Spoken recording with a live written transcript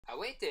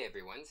Awete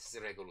everyone, this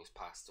is Regulus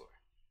Pastor.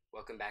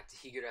 Welcome back to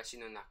Higurashi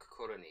no Naku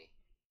Koro ni.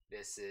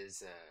 This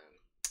is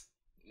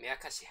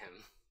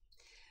Meakashi-hen,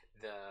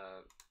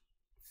 the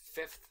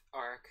 5th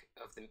arc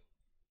of the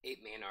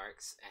 8 main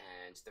arcs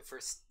and the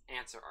first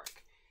answer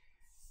arc.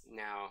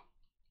 Now,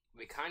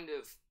 we kind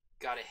of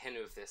got a hint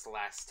of this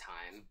last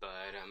time,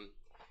 but I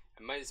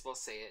might as well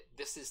say it.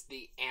 This is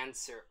the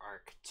answer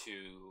arc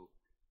to,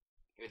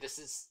 or this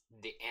is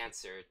the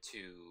answer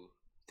to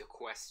the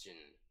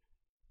question.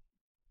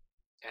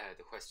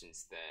 The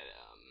questions that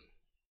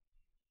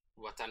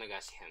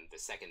Watanagashi-hen, the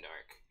second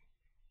arc,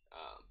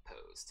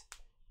 posed.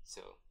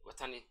 So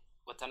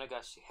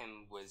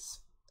Watanagashi-hen was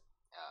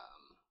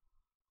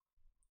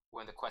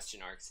one of the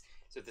question arcs.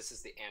 So this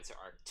is the answer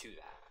arc to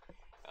that.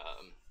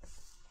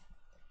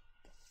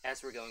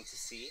 As we're going to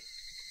see,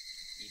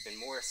 even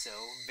more so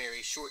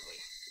very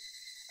shortly.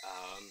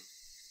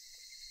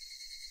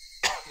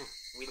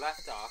 We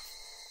left off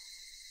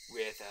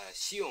with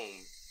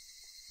Shion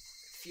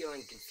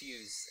feeling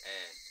confused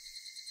and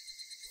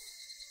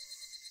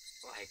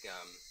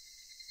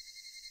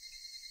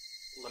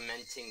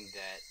lamenting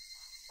that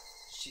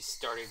she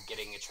started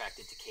getting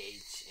attracted to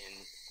Keiichi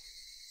and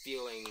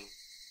feeling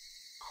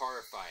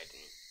horrified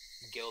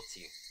and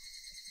guilty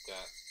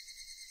that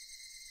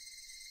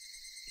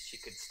she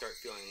could start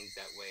feeling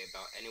that way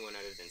about anyone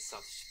other than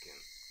Satoshi-kun.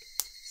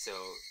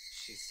 So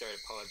she started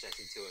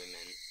apologizing to him,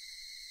 and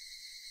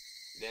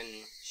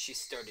then she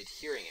started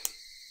hearing him,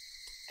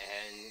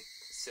 and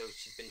so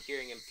she's been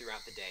hearing him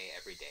throughout the day,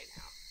 every day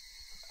now.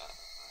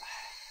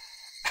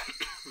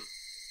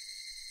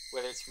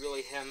 Whether it's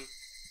really him,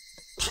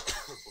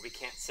 we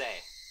can't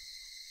say.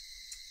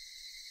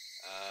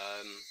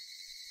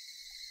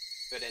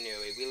 But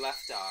anyway, we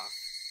left off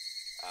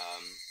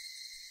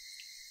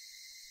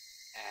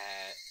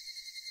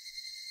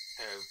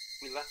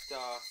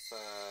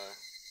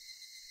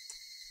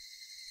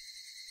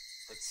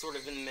like sort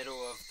of in the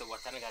middle of the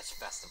Watanagashi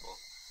festival.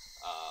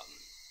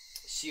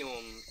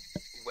 Shion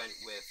went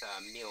with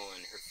Mion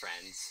and her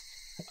friends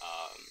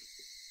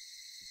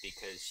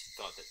because she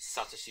thought that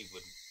Satoshi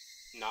would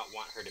not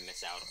want her to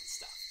miss out on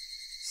stuff.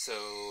 So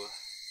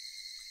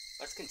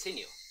let's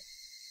continue.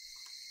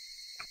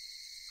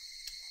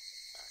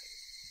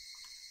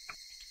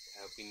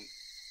 Alright. We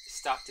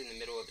stopped in the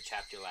middle of a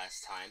chapter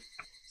last time,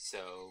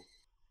 so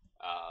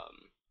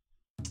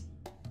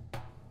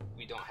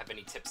we don't have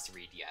any tips to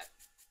read yet.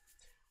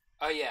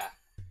 Oh yeah,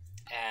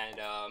 and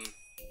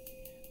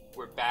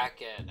we're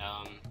back at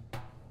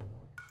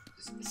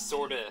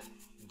sort of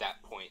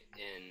that point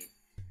in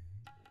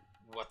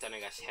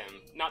Watanagashi-hen.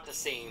 Not the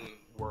same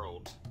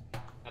world,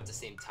 not the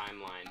same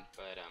timeline,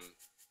 but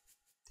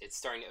it's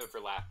starting to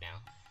overlap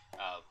now.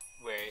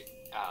 Where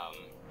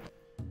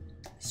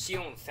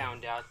Shion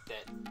found out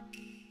that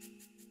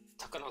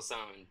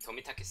Takano-san and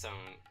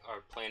Tomitake-san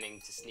are planning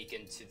to sneak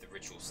into the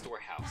ritual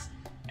storehouse,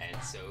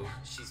 and so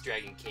she's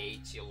dragging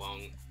Keiichi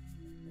along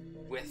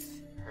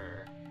with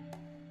her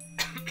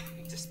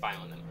to spy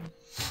on them.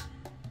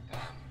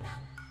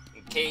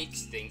 And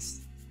Keiichi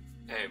thinks,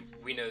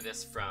 we know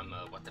this from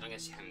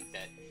Watanagashi-hen,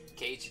 that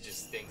Keiichi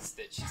just thinks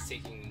that she's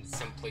taking him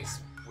someplace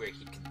where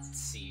he can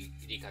see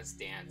Rika's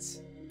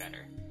dance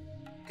better.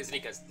 Because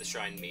Rika's the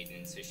shrine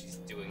maiden, so she's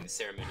doing the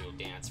ceremonial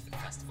dance for the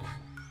festival.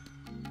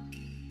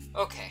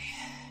 Okay.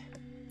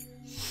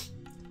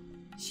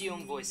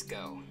 Shion voice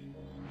go.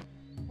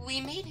 We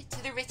made it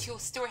to the ritual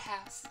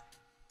storehouse.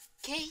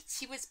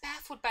 Keiichi was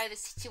baffled by the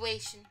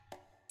situation.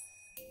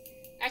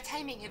 Our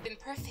timing had been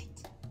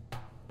perfect.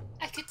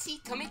 I could see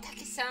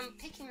Tomitake-san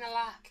picking the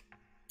lock.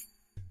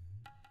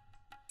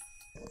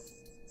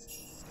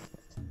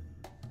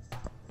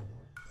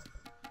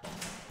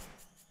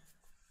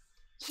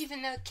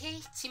 Even though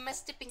Keiichi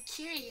must have been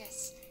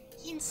curious,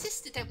 he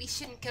insisted that we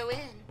shouldn't go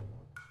in.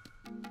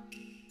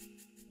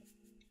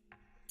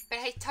 But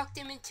I talked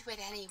him into it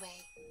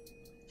anyway.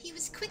 He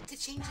was quick to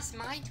change his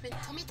mind when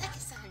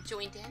Tomitake-san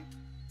joined in.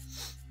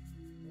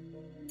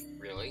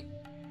 Really?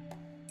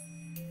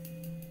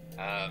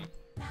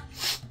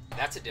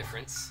 That's a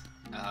difference.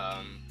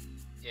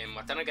 In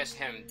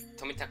Watanagashi-hen,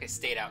 Tomitake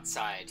stayed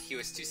outside. He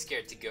was too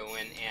scared to go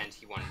in, and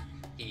he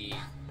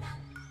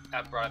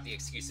brought up the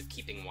excuse of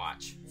keeping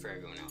watch for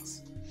everyone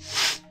else.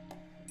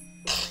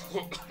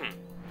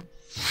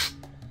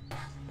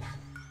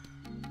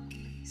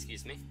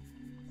 Excuse me.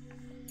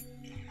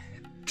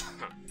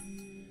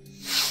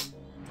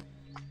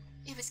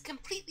 It was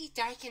completely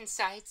dark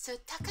inside, so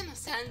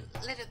Takano-san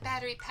lit a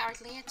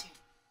battery-powered lantern.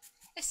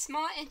 A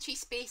small entry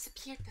space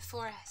appeared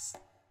before us.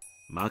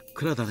 真っ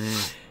暗だね。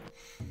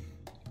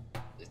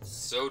 It's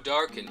so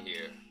dark in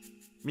here.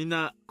 みん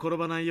な転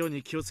ばないよう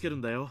に気をつける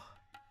んだよ。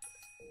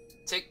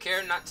 Take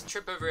care not to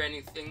trip over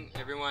anything,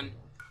 everyone.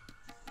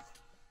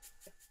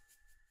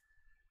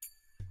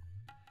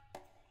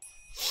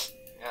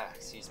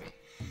 Excuse me.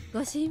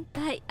 ご心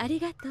配あり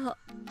がとう。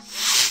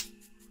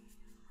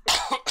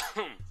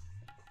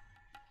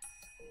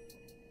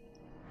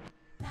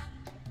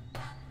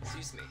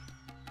 Excuse me.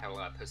 Had a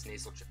lot of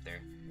post-nasal trip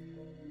there.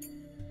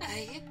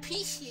 I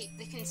appreciate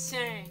the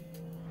concern.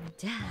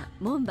 じゃあ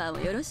門番を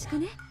よろしく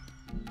ね。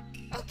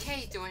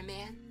 Okay,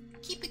 doorman.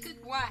 Keep a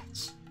good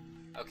watch.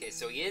 Okay,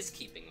 so he is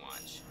keeping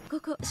watch.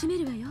 ここ閉め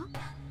るわよ。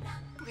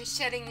 We're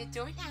shutting the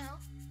door now.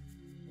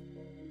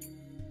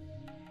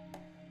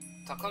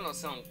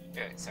 Takano-san,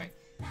 sorry.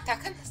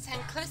 Takano-san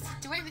closed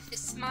the door with a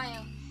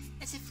smile,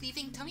 as if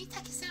leaving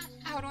Tomitake-san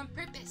out on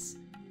purpose.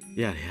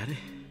 やれやれ。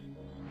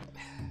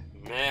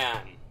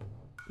 Man.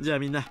 じゃあ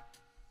みんな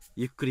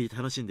ゆっくり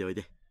楽しんでおい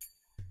で。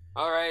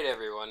 Alright,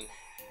 everyone.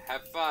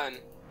 Have fun.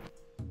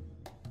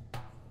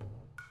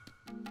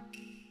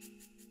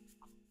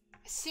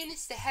 As soon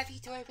as the heavy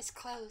door was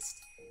closed,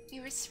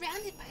 we were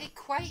surrounded by a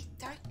quiet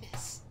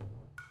darkness.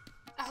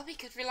 All we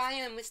could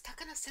rely on was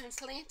Takano-san's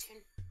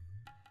lantern.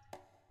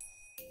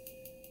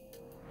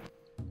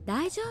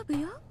 大丈夫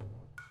よ。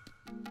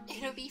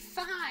 It'll be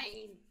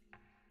fine.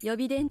 予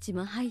備電池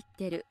も入っ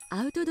てる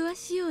アウトドア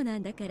仕様な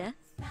んだから。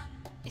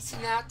 It's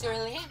an outdoor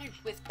lantern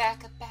with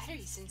backup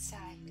batteries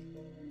inside.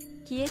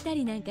 消えた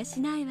りなんかし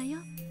ないわよ。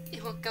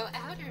 It won't go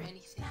out or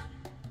anything.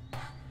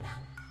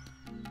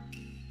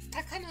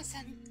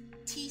 Takano-san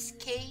teased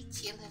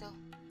Keiichi a little.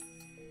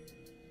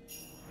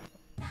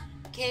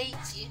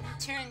 Keiichi, in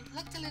turn,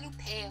 looked a little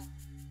pale.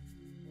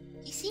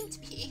 He seemed to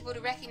be able to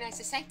recognize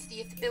the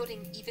sanctity of the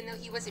building, even though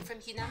he wasn't from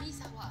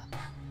Hinamizawa.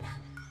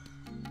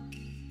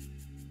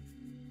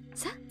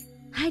 さ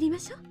あ入りま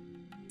しょう。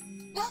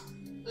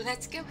 Well,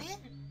 let's go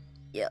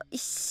in. よい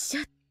し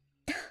ょっ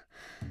と。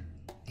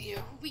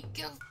 Here we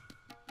go.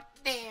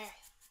 There.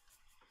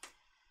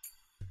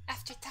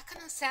 After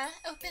Takano-san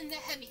opened the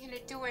heavy inner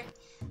door,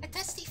 a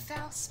dusty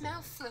foul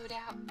smell flowed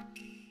out.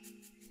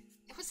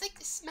 It was like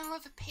the smell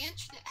of a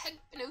pantry that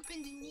hadn't been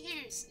opened in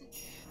years, and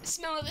the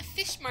smell of a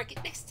fish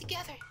market mixed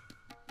together.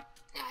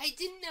 Now, I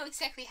didn't know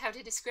exactly how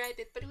to describe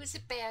it, but it was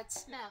a bad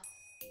smell.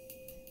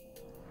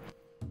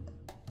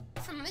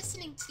 From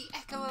listening to the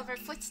echo of our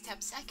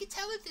footsteps, I could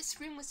tell that this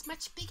room was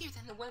much bigger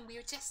than the one we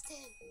were just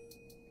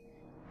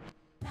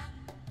in.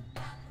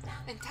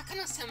 When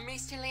Takano-san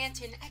raised her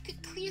lantern, I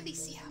could clearly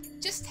see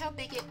just how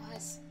big it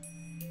was.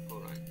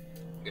 Hold on.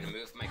 I'm gonna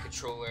move my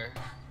controller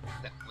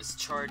that was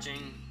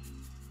charging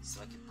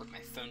so I can put my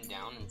phone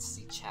down and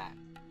see chat.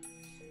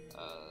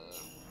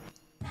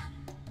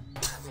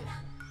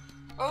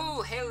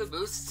 Oh, hey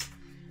Boost.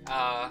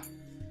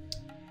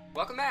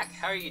 Welcome back.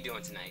 How are you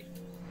doing tonight?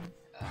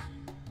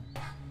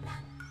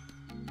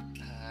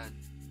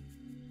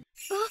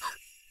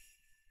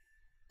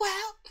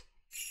 Wow!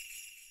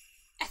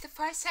 At the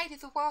far side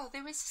of the wall,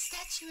 there was a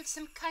statue of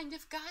some kind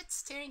of god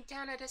staring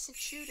down at us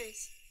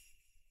intruders.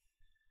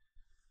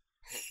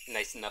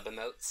 Nice nub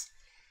emotes.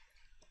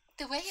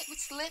 The way it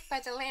was lit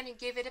by the lantern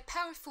gave it a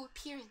powerful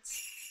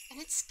appearance,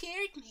 and it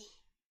scared me.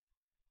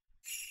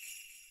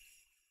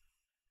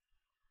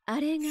 あ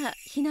れが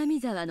ひな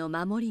み沢の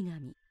守り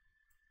神、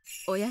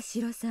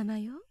oyashiro-sama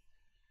よ。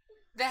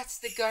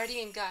 That's the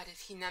guardian god of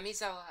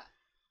Hinamizawa,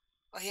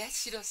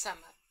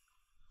 oyashiro-sama.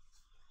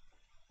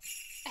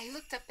 I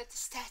looked up at the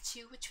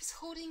statue, which was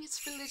holding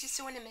its religious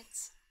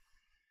ornaments.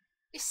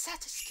 If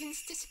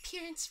Satoshi-kun's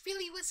disappearance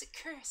really was a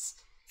curse,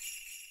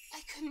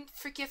 I couldn't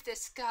forgive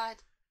this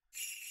god.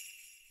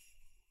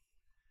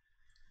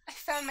 I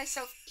found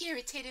myself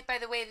irritated by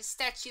the way the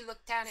statue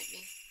looked down at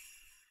me.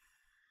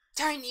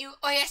 Darn you,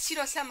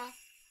 oyashiro-sama!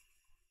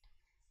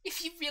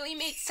 If you really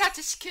made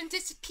Satoshi-kun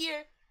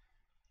disappear,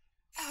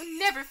 I'll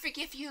never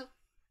forgive you.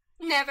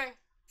 Never.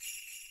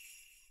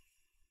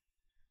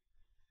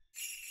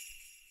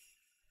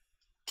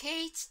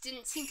 Keiichi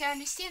didn't seem to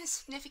understand the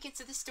significance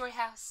of the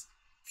storehouse.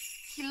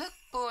 He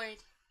looked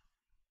bored.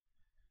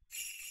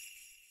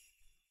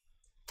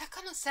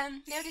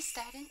 Takano-san noticed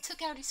that and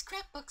took out his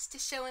scrapbooks to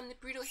show him the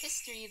brutal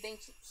history of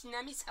ancient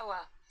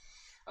Hinamizawa.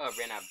 Oh, I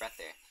ran out of breath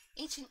there.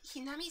 Ancient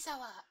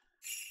Hinamizawa.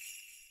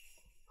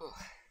 Whew.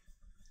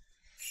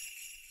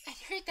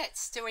 I'd heard that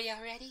story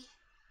already,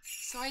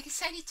 so I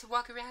decided to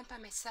walk around by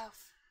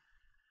myself.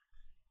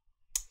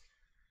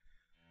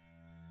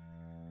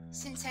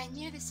 Since I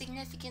knew the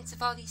significance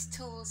of all these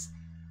tools,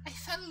 I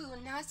felt a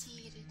little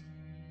nauseated.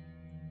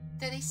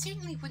 Though they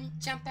certainly wouldn't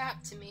jump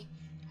out to me,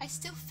 I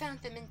still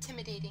found them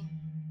intimidating.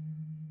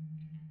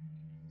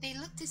 They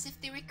looked as if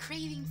they were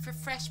craving for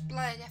fresh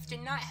blood after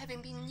not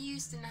having been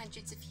used in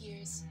hundreds of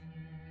years.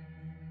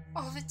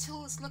 All the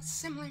tools looked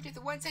similar to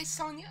the ones I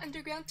saw in the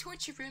underground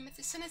torture room at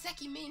the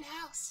Sonozaki main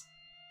house.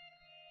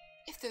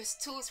 If those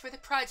tools were the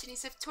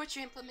progenies of torture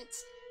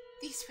implements,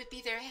 these would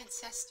be their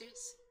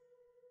ancestors.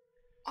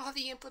 All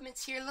the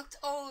implements here looked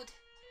old.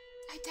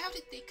 I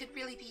doubted they could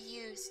really be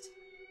used.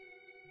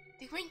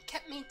 They weren't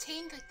kept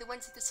maintained like the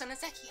ones at the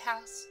Sonozaki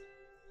house.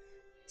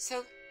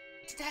 So,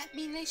 did that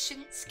mean they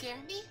shouldn't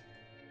scare me?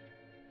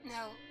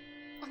 No,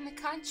 on the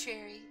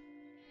contrary.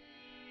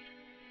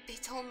 They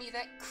told me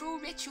that cruel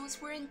rituals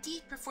were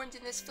indeed performed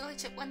in this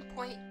village at one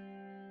point.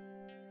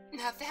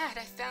 Now that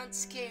I found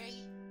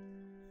scary.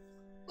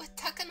 What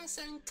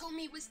Takano-san told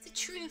me was the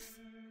truth.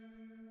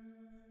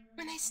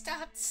 When I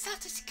stopped,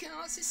 Satoshi-kun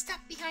also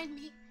stopped behind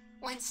me,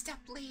 one step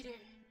later.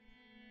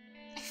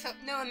 I felt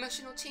no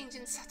emotional change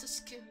in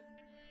Satoshi-kun.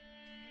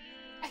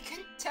 I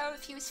couldn't tell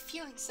if he was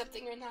feeling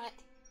something or not.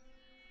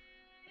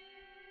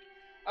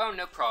 Oh,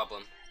 no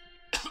problem.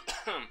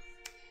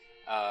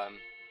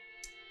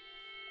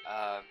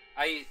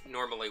 I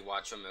normally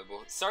watch on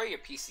mobile. Sorry your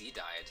PC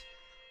died.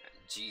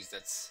 Jeez,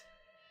 that's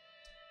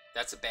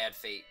a bad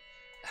fate.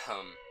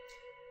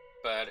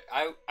 But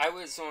I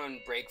was on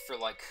break for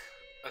like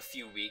a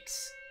few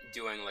weeks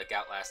doing like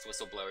Outlast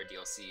Whistleblower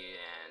DLC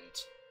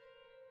and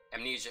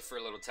Amnesia for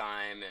a little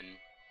time, and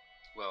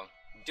well,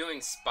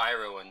 doing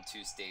Spyro on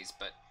Tuesdays,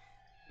 but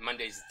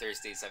Mondays and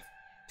Thursdays I've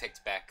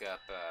picked back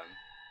up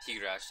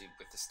Higurashi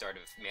with the start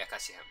of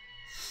Meakashi-hen.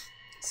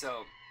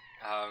 So,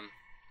 I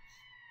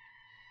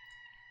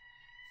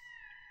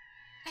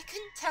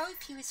couldn't tell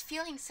if he was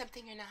feeling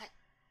something or not.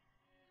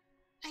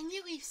 I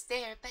knew he was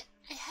there, but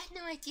I had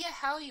no idea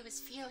how he was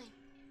feeling.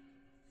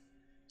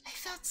 I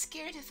felt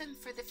scared of him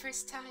for the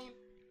first time.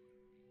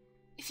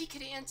 If he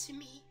could answer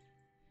me,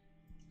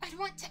 I'd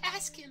want to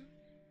ask him,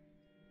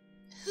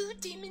 who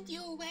demoned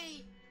you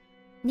away?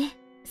 ね、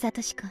サ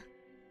トシ君。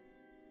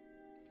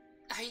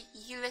 Are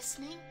you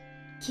listening?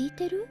 聞い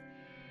てる？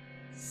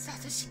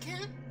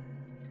 Satoshi-kun?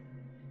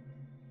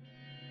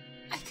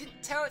 I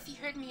couldn't tell if he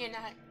heard me or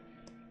not.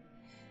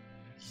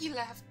 He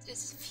laughed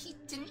as if he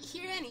didn't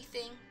hear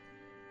anything.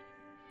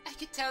 I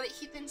could tell that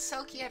he'd been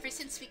sulky ever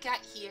since we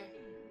got here.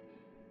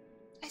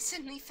 I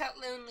suddenly felt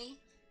lonely,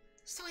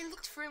 so I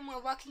looked for him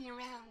while walking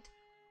around.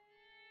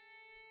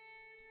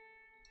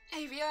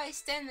 I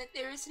realized then that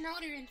there was an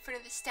altar in front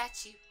of the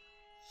statue.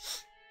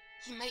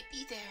 He might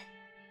be there.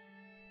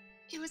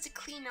 It was a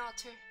clean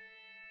altar.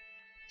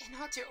 An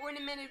altar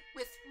ornamented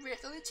with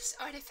religious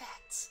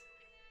artifacts.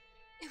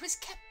 It was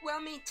kept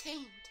well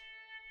maintained.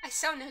 I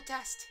saw no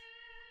dust.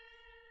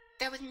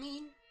 That would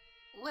mean,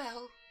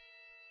 well,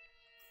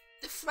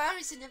 the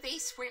flowers in the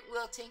vase weren't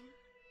wilting.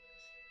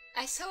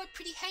 I saw a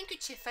pretty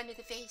handkerchief under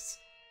the vase.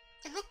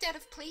 It looked out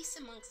of place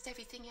amongst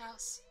everything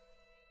else.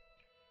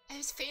 I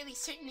was fairly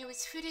certain it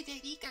was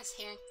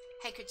Higurashi-san's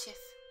handkerchief.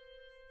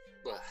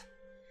 ugh.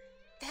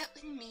 That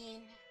would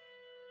mean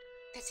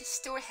that the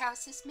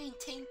storehouse is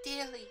maintained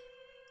daily.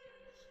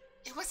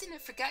 It wasn't a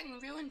forgotten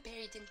ruin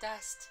buried in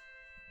dust.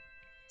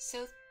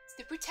 So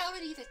the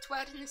brutality that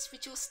dwelt in this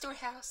ritual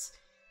storehouse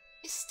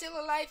is still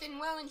alive and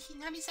well in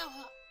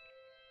Hinamizawa.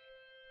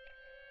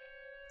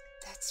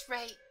 That's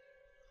right.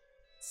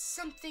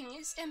 Something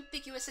as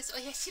ambiguous as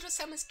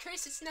Oyashiro-sama's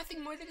curse is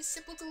nothing more than a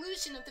simple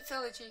delusion of the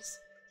villagers.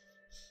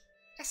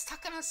 As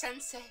Takano-san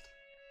said,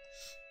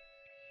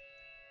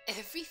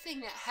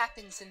 everything that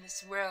happens in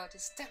this world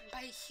is done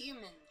by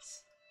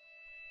humans.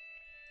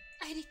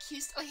 I'd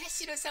accused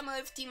Oyashiro-sama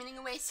of demoning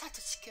away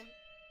Satoshi-kun.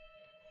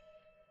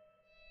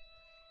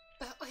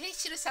 But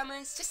Oyashiro-sama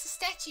is just a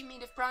statue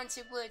made of bronze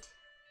or wood.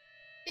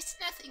 It's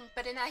nothing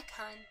but an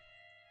icon.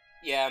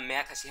 Yeah,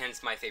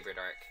 Meakashi-hen's my favorite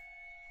arc.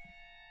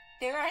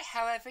 There are,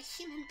 however,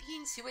 human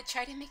beings who would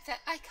try to make that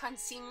icon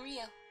seem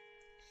real.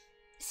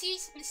 A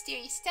series of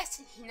mysterious deaths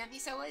in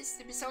Hinamizawa is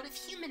the result of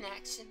human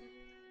action.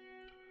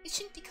 It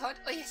shouldn't be called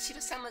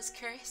Oyashiro-sama's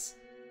curse.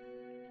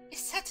 If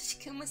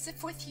Satoshi-kun was the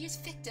fourth year's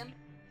victim,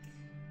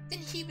 then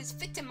he was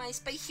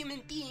victimized by a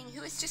human being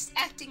who was just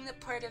acting the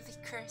part of the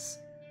curse.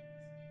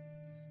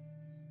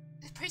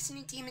 The person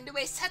who demoned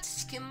away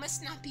Satoshi-kun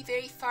must not be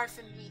very far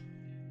from me.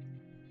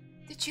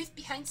 The truth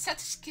behind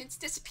Satoshi-kun's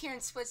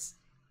disappearance was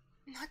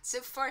not so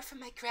far from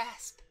my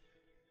grasp.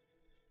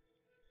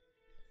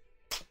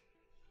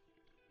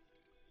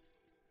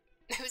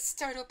 I was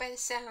startled by the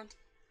sound.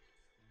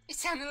 It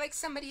sounded like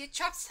somebody had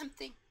dropped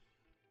something.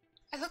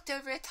 I looked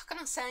over at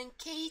Takano-san and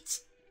Keiichi.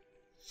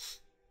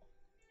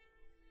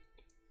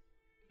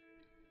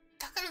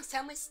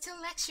 Takano-san was still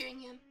lecturing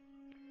him.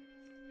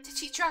 Did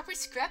she drop her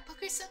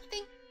scrapbook or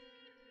something?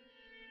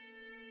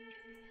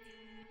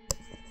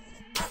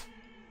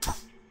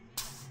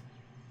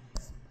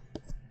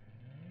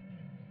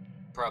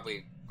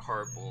 Probably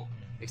horrible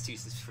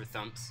excuses for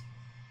thumps.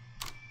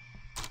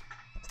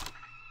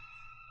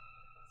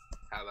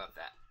 How about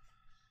that?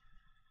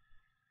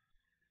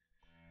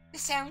 The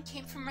sound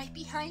came from right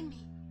behind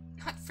me,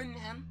 not from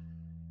them.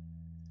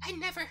 I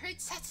never heard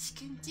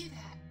Satoshi-kun do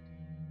that.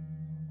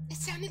 It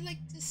sounded like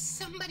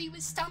somebody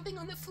was stomping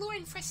on the floor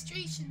in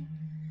frustration.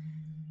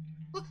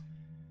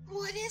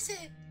 What is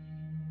it?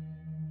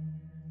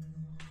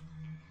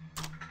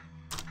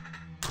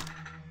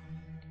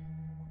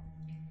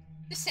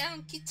 The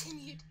sound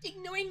continued,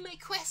 ignoring my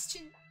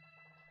question.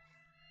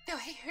 Though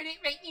I heard it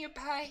right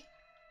nearby,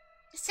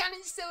 it sounded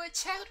as though a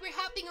child were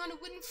hopping on a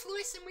wooden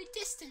floor somewhere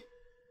distant.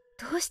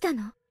 どうした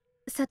の？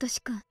サト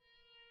シ君。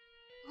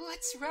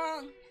 What's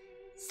wrong,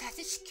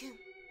 Satoshi-kun?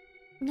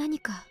 何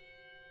か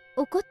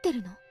怒って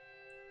るの？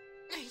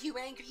 Are you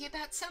angry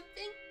about something?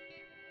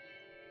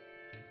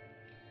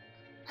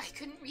 I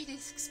couldn't read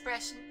his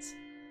expressions.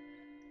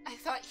 I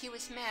thought he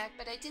was mad,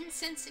 but I didn't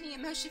sense any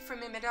emotion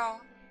from him at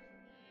all.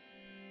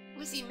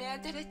 Was he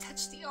mad that I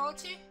touched the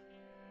altar?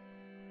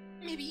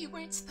 Maybe you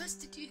weren't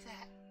supposed to do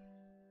that.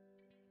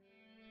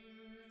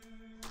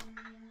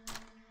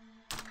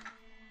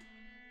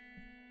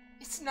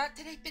 It's not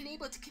that I've been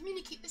able to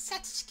communicate with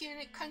Satoshi-kun in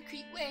a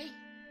concrete way.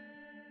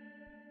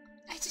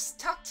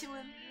 to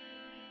him.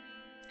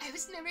 I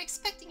was never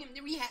expecting him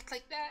to react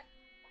like that.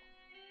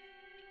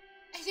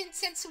 I didn't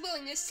sense a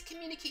willingness to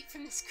communicate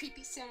from this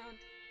creepy sound.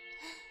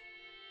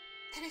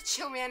 Then a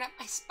chill ran up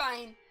my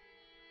spine.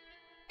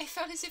 I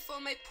felt as if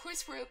all my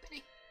pores were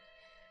opening.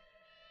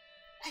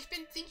 I'd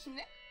been thinking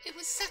that it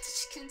was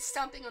Satoshi-kun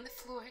stomping on the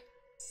floor.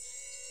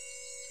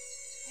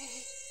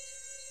 Hey,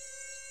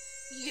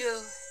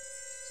 you.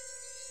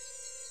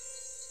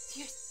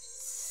 You're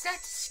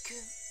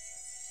Satoshi-kun,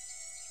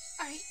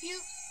 aren't you?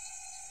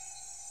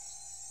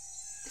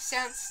 The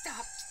sound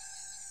stopped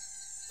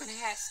when I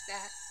asked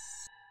that.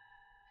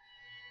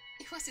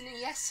 It wasn't a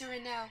yes or a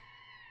no.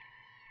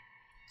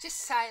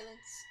 Just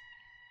silence.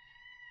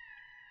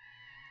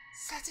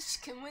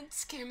 Satoshi-kun wouldn't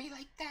scare me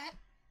like that.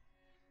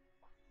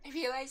 I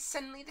realized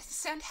suddenly that the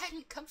sound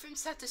hadn't come from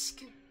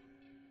Satoshi-kun.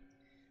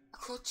 A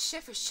cold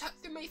shiver shot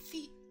through my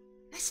feet,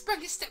 and I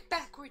sprung a step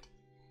backward.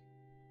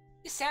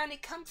 The sound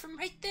had come from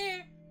right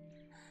there.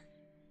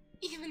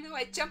 Even though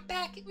I jumped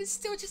back, it was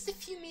still just a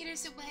few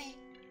meters away.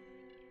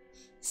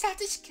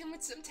 Satoshi-kun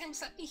would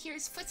sometimes let me hear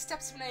his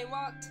footsteps when I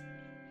walked.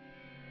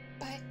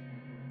 But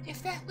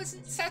if that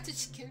wasn't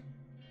Satoshi-kun,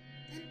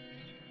 then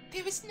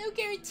there was no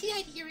guarantee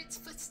I'd hear its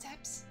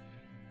footsteps.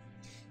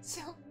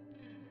 So,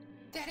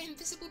 that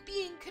invisible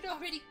being could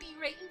already be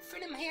right in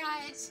front of my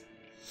eyes.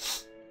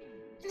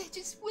 And I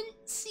just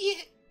wouldn't see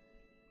it.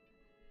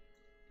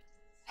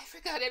 I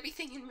forgot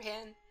everything and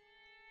ran,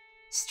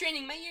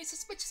 straining my ears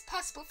as much as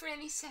possible for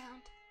any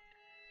sound,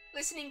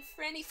 listening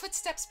for any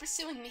footsteps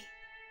pursuing me.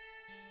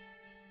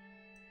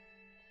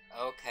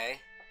 Okay.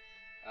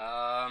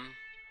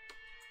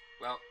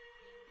 Well,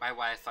 my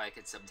Wi-Fi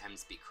could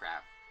sometimes be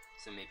crap,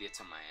 so maybe it's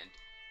on my end.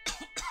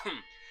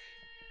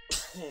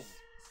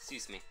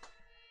 Excuse me.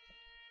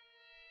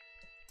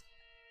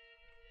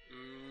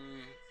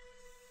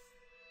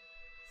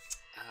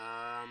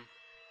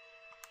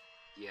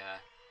 Yeah.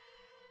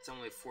 It's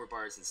only 4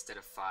 bars instead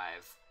of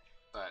 5,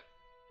 but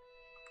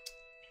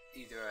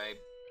either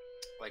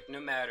no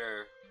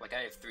matter,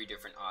 I have 3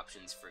 different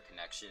options for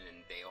connection,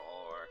 and they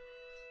all are,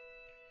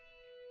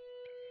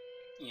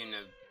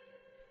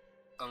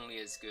 only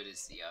as good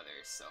as the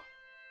others, so,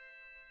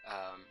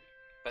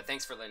 but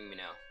thanks for letting me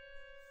know.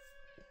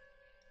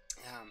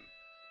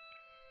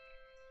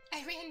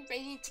 I ran right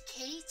into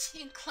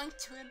Keiichi and clung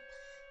to him,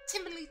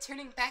 timidly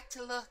turning back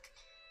to look.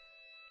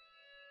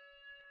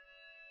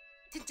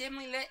 The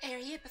dimly lit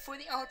area before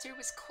the altar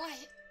was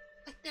quiet,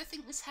 like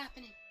nothing was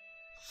happening.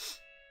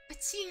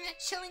 But seeing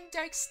that chilling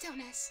dark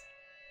stillness,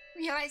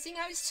 realizing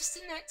I was just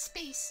in that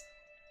space,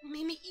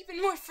 made me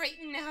even more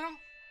frightened now.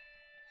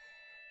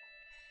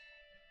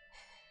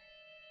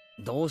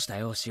 どうした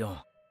よ、シオ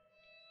ン。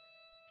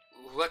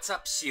 What's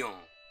up, Shion?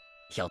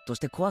 ひょっとし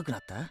て怖くな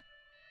った？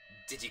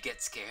 Did you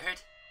get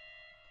scared?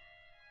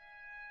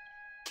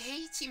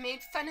 Keiichi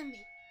made fun of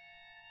me.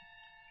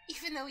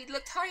 Even though he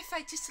looked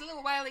horrified just a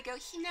little while ago,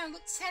 he now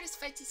looked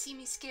satisfied to see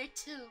me scared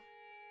too.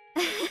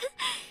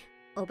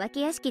 お化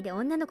け屋敷で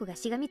女の子が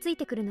しがみつい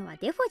てくるのは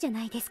デフォじゃ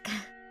ないですか。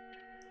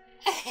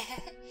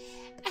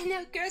I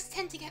know girls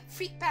tend to get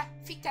freaked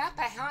out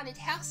by haunted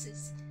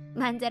houses.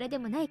 まんざらで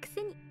もないく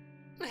せに。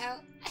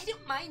Well, I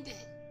don't mind it.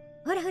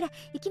 ほらほら、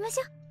行きまし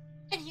ょう。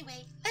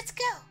 Anyway, let's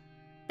go.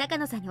 高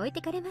野さんに置い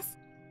てかれます。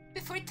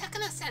 Before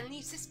Takano-san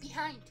leaves us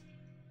behind.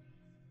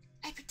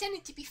 I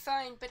pretended to be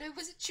fine, but I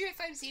wasn't sure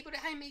if I was able to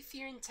hide my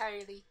fear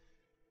entirely.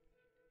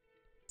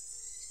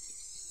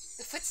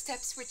 The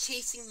footsteps were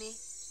chasing me.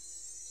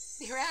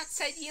 They were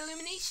outside the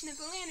illumination of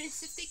the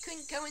lanterns if they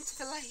couldn't go into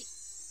the light.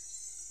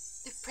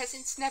 Their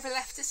presence never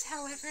left us,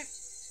 however.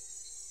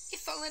 It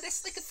followed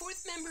us like a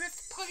fourth member of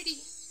the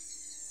party.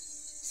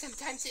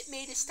 Sometimes it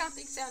made a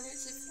stomping sound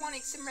as if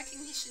wanting some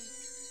recognition.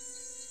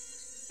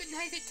 But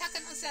neither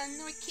Takano-san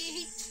nor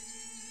Keiichi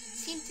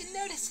seemed to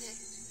notice it.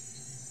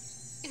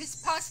 It was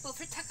possible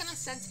for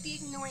Takano-san to be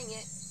ignoring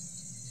it,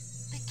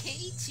 but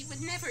Keiichi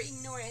would never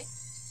ignore it.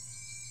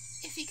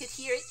 If he could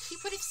hear it, he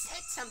would have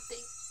said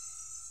something.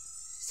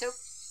 So,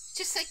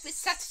 just like with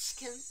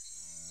Satoshi-kun,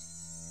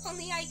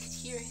 only I could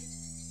hear it.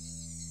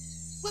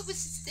 What was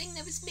this thing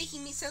that was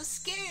making me so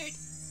scared?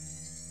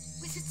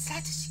 Was it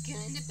Satoshi-kun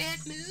in a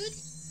bad mood?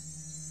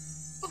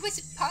 Or was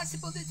it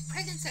possible that the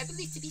presence I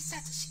believed to be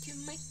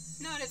Satoshi-kun might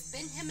not have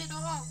been him at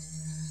all?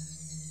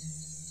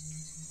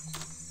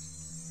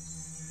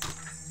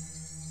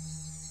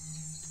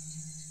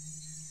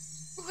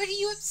 What are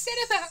you upset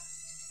about,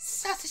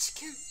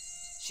 Satoshi-kun?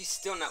 She's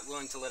still not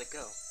willing to let it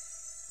go.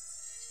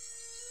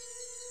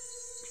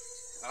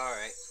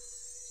 Alright.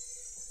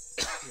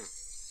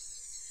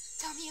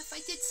 Tell me if I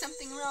did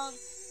something wrong.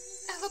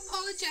 I'll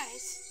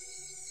apologize.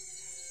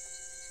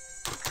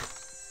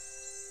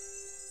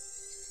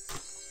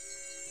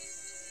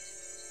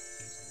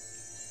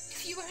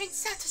 If you weren't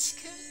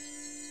Satoshi-kun,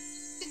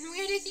 then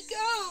where did he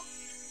go?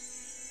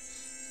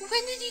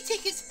 When did he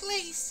take his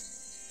place?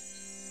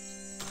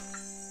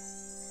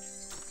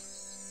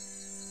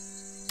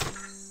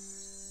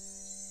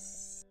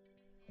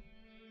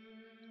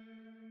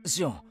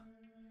 シオン、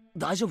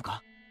大丈夫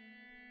か？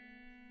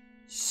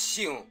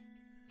 Shion,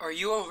 are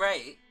you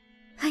alright?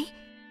 はい、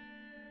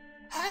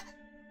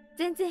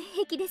全然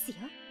平気ですよ。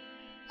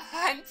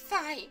I'm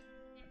fine.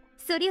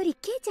 それより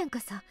ケイちゃんこ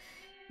そ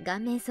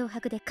顔面蒼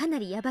白でかな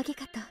りヤバげ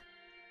かと。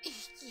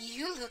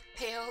You look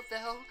pale,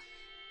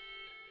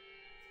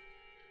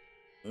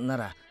 though. な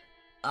ら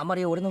あま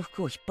り俺の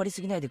服を引っ張り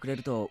すぎないでくれ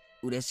ると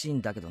嬉しい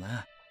んだけど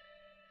な。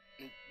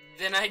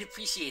 Then I'd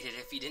appreciate it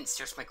if you didn't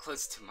stretch my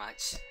clothes too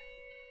much.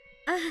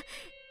 あ、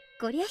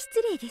こりゃ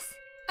失礼です。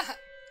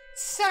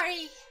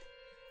Sorry.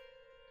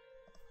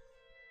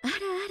 あら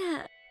あ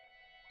ら、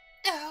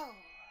 Oh,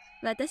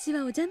 私は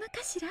お邪魔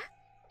かしら。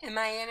 am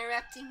I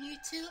interrupting you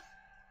too?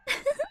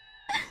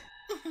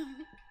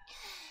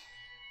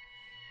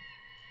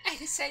 I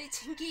decided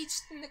to engage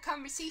in the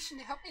conversation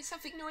to help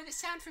myself ignore the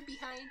sound from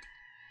behind.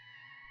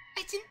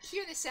 I didn't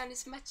hear the sound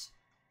as much,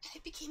 and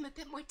it became a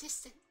bit more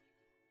distant.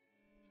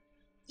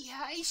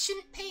 Yeah, I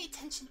shouldn't pay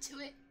attention to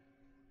it.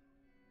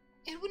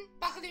 It wouldn't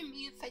bother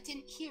me if I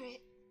didn't hear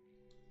it.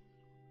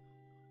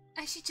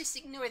 I should just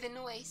ignore the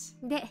noise.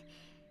 で、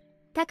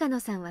高野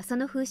さんはそ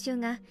の風習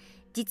が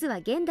実は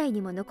現代に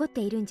も残っ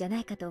ているんじゃな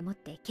いかと思っ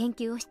て研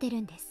究をしてる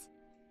んです。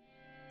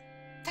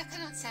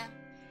Takano-san,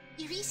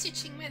 you're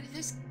researching whether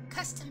those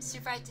customs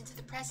survived into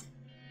the present.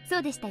 そ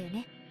うでしたよ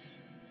ね。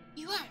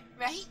You are,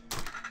 right?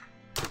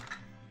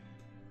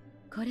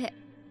 これ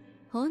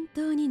本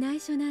当に内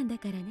緒なんだ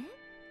からね。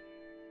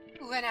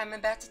 What I'm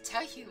about to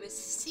tell you is a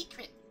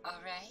secret,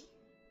 alright?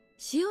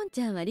 シオン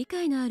ちゃんは理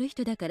解のある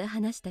人だから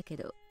話したけ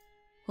ど、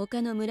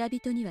他の村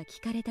人には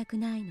聞かれたく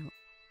ないの。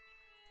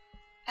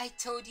 I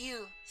told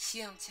you,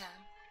 Shion-chan,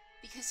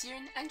 because you're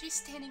an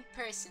understanding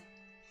person,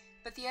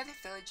 but the other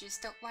villagers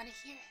don't want to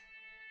hear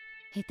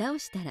it. 下手を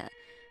したら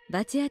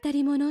罰当た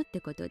り者って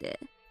ことで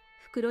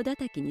袋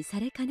叩きにさ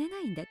れかねな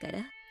いんだから。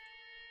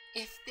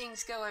 If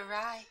things go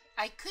awry,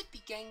 I could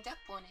be ganged up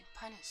on and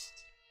punished.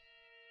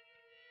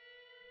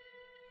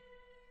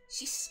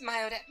 She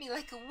smiled at me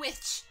like a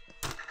witch.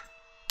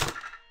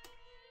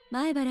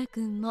 前原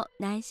くんも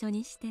内緒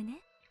にして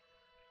ね。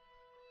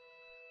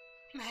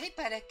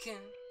 Maibara-kun,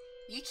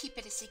 you keep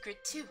it a secret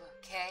too,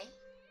 okay?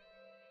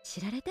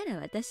 知られたら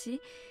私、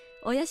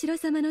お社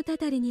様のた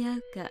たりに遭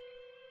うか、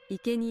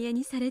生贄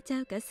にされち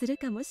ゃうかする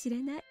かもし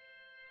れない。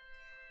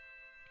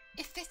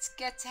 If this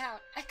gets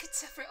out, I could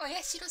suffer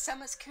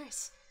oyashiro-sama's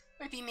curse,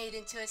 or be made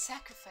into a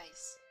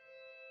sacrifice.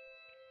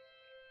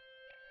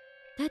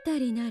 たた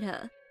りな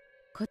ら、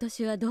今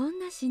年はどん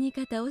な死に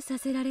方をさ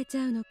せられち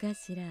ゃうのか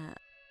しら。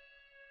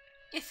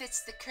 If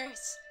it's the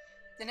curse,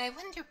 then I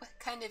wonder what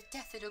kind of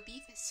death it'll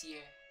be this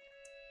year.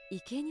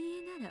 生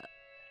贄なら、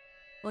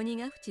鬼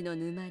ヶ淵の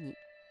沼に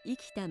生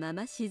きたま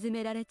ま沈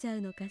められちゃ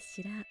うのか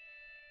しら。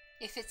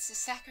 If it's a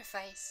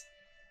sacrifice,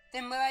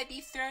 then will I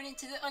be thrown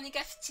into the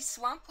Onagafuchi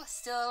swamp while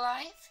still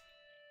alive?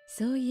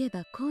 そういえ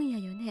ば今夜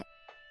よね。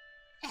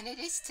 And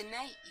it is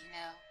tonight,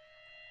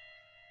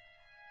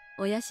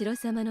 you know. お社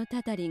様の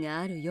たたりが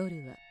ある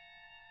夜は、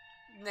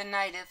 The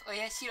night of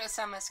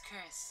oyashiro-sama's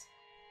curse.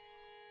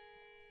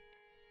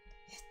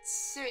 It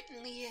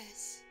certainly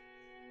is.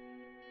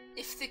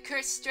 If the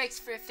curse strikes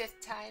for a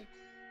fifth time,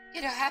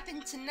 it'll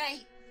happen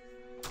tonight.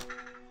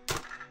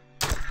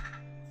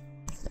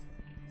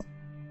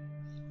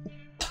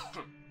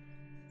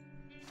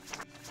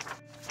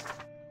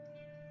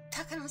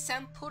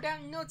 Takano-san pulled out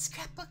an old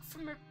scrapbook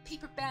from her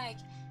paper bag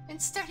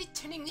and started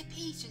turning the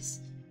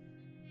pages.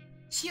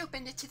 She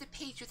opened it to the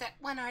page with that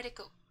one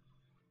article.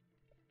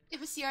 It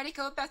was the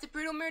article about the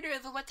brutal murder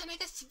of a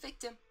Watanagashi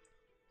victim.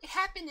 It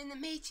happened in the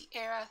Meiji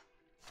era.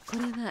 こ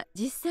れは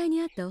実際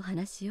にあったお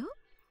話よ。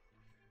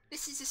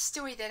 This is a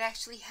story that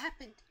actually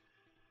happened.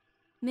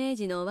 明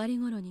治の終わり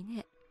頃に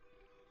ね。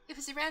 It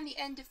was around the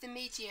end of the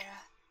Meiji era.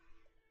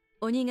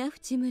 鬼ヶ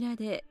淵村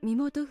で身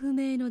元不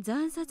明の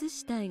惨殺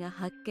死体が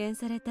発見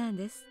されたん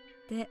です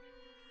って。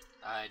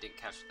 I didn't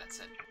catch what that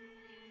said.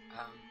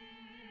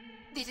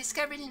 They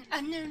discovered an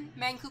unknown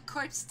Naku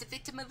corpse, the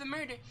victim of a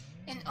murder,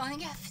 in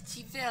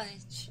Onagafuchi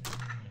village.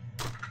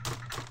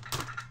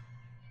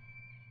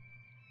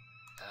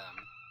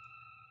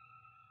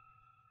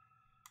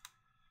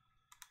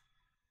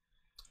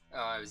 Oh,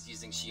 I was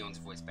using Shion's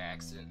voice by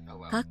accident. Oh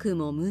well. かく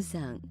も無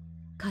残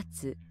か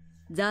つ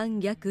残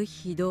虐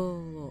非道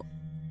を。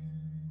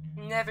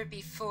 Never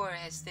before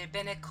has there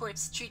been a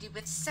corpse treated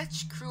with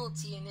such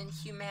cruelty and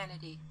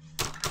inhumanity.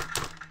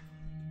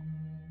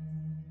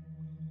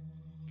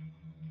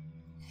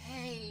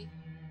 Hey,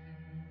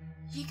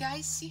 you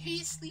guys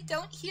seriously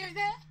don't hear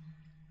that?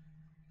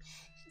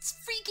 It's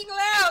freaking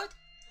loud!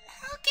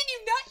 How can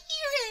you not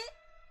hear it?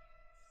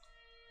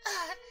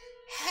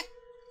 Heck,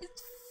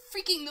 it's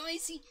freaking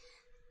noisy.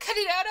 Cut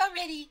it out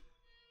already.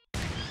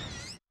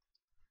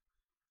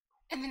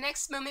 And the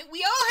next moment,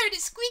 we all heard a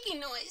squeaking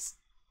noise.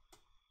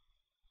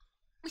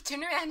 We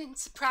turn around in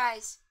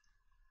surprise.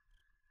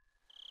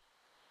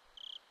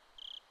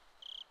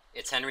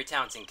 It's Henry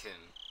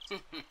Townsend-kun.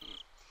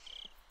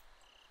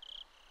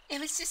 It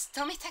was just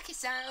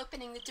Tomitake-san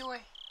opening the door.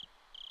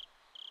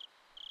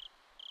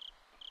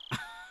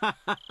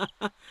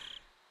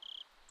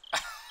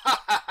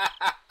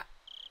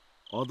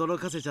 驚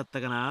かせちゃった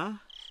か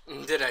な？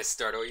 Did I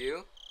startle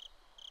you?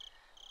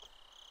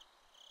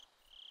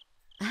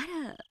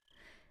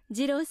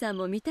 二郎さん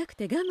も見たく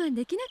て我慢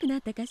できなくな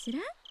ったかしら？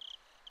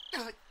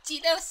 Oh,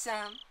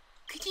 Jiro-san,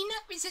 could you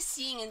not resist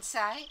seeing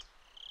inside?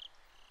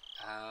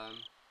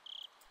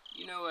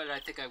 You know what? I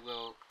think I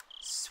will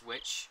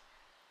switch.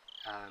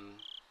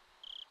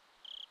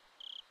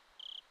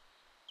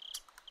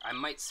 I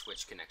might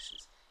switch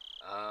connections.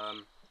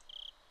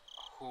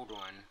 Hold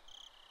on.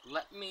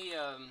 Let me,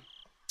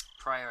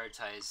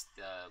 prioritize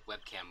the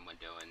webcam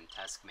window in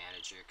Task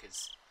Manager,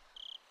 because,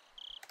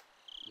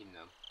 you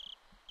know,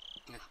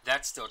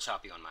 that's still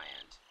choppy on my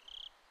end.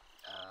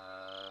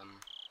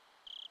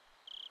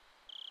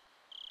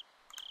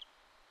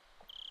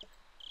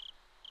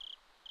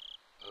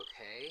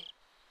 Okay.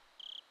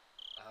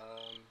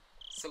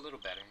 It's a little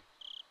better.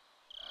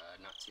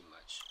 Not too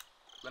much.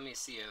 Let me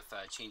see if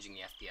changing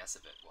the FPS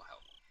of it will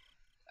help.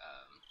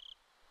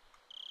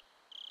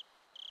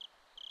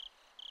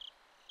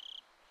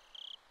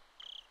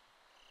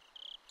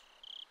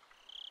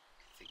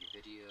 Configure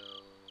video.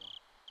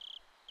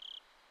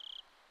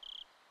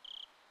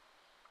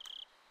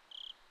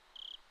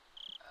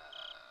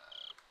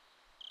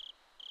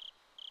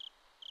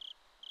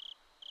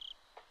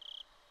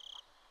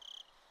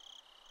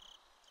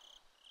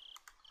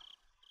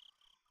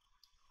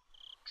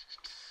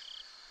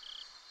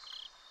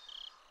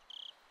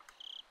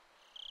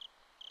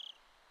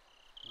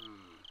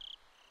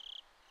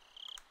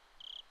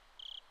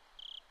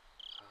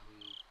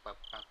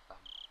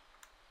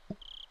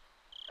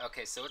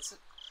 Okay, so it's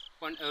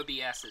on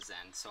OBS's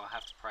end, so I'll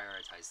have to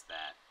prioritize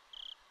that.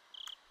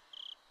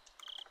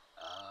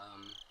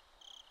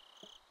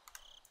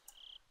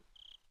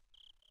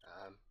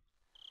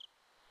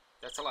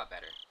 That's a lot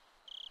better.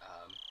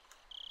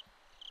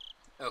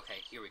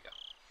 Okay, here we go.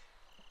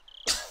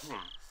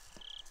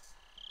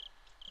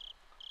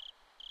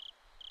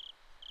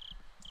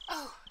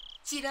 Oh,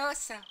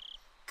 Jiro-san,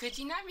 could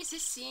you not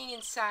resist seeing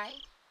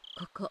inside?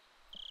 ここ、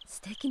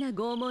素敵な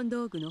拷問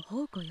道具の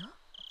宝庫よ。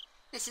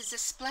This is a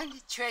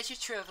splendid treasure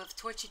trove of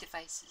torture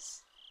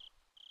devices.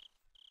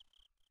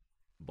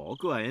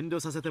 僕は遠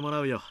慮させてもら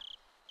うよ。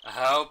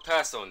I'll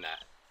pass on that.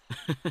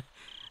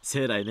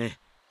 生来ね、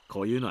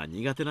こういうのは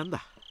苦手なん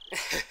だ。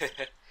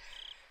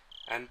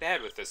I'm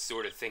bad with this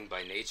sort of thing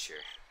by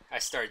nature. I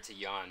started to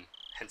yawn,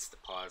 hence the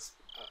pause.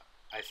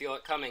 I feel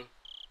it coming.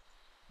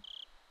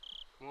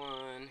 Come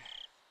on.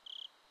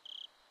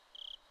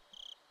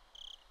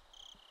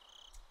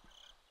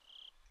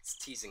 It's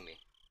teasing me.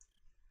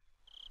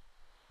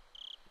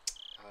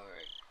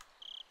 Alright.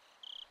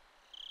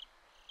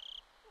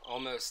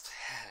 Almost.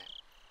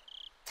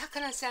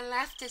 Takano-san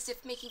laughed as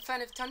if making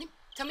fun of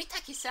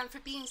Tomitake-san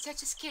for being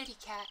such a scaredy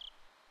cat.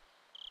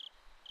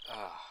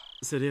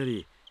 それよ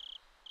り、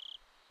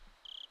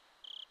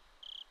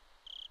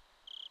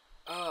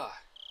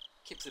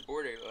keeps it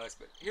boring last,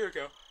 but here we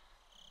go.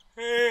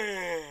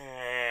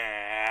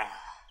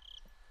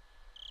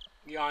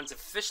 Yawns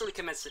officially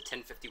commenced at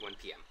 10:51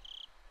 p.m.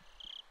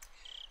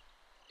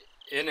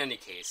 In any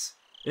case,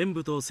 演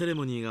舞とセレ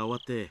モニーが終わ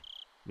って、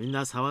みん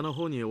な沢の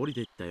方に降り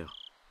ていったよ。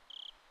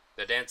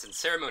the dance and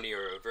ceremony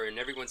are over and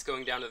everyone's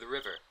going down to the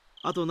river.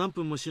 あと何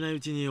分もしないう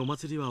ちにお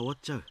祭りは終わっ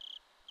ちゃう。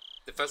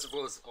The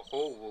festival as a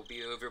whole will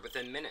be over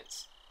within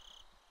minutes.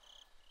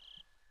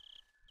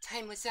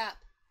 Time was up.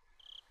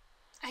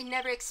 I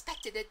never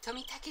expected that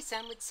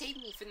Tomitake-san would save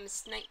me from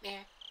this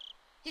nightmare.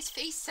 His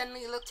face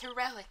suddenly looked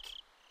heroic.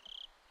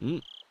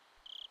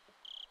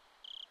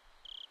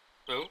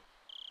 Oh?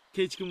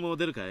 ケイチ君も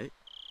出るかい？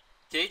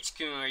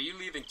 Keiichi-kun, are you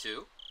leaving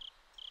too?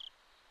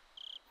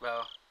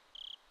 Well,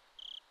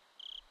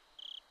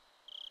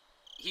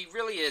 he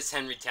really is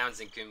Henry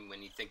Townsend-kun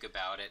when you think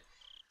about it.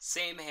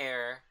 Same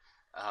hair,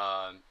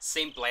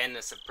 same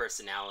blandness of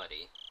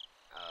personality.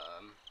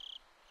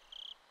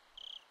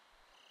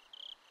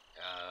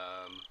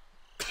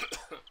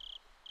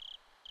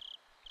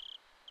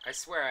 I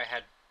swear I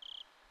had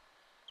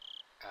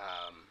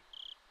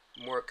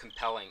more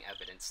compelling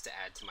evidence to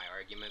add to my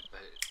argument,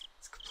 but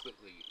it's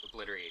completely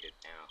obliterated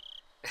now.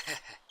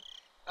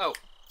 Oh,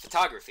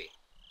 photography.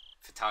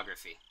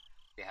 Photography.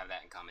 They have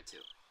that in common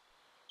too.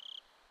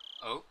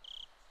 Oh?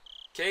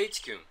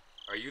 Keiichi-kun,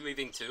 are you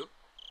leaving too?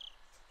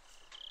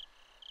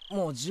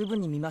 もう十分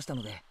に見ました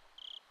ので。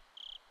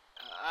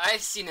I've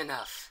seen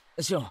enough.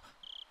 シオン、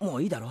も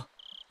ういいだろ。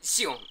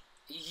 Shion,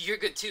 you're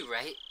good too,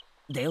 right?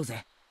 出よう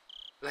ぜ。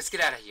 Let's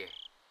get out of here.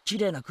 綺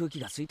麗な空気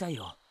が吸いたい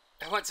よ。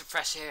I want some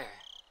fresh air.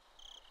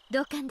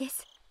 同感で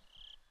す。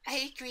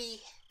 I agree.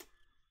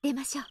 出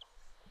ましょう。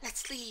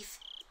 Let's leave.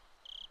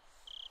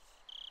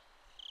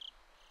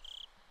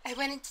 I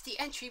went into the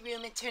entry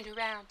room and turned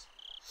around.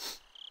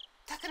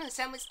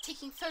 Takano-san was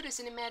taking photos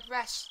in a mad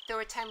rush, though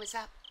her time was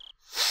up.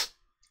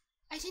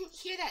 I didn't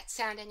hear that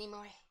sound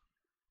anymore.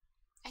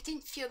 I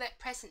didn't feel that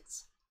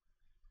presence.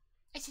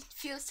 I didn't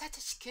feel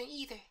Satoshi-kun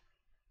either.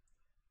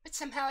 But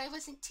somehow I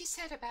wasn't too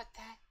sad about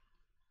that.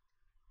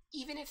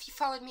 Even if he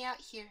followed me out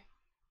here,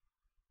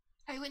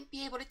 I wouldn't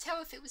be able to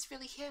tell if it was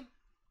really him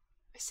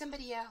or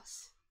somebody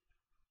else.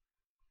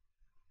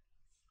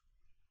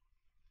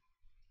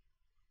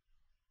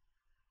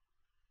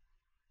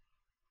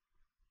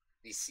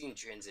 These scene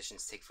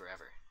transitions take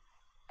forever.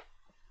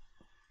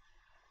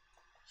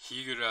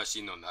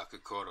 Higurashi no Naku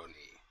Koro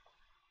ni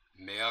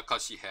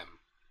Meakashi-hen.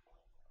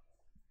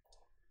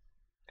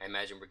 I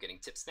imagine we're getting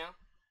tips now.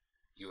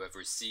 You have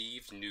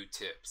received new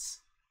tips.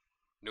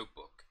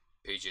 Notebook,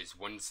 pages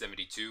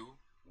 172,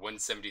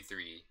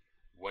 173,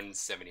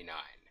 179.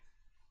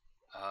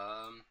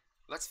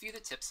 Let's view the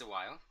tips a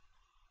while.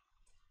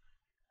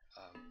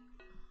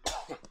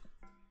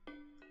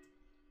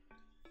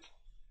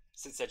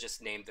 Since I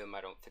just named them,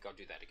 I don't think I'll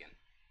do that again.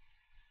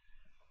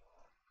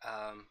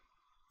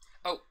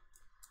 Oh,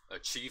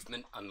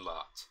 achievement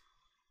unlocked.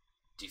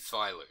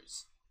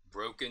 Defilers,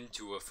 broken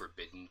to a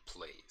forbidden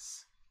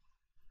place.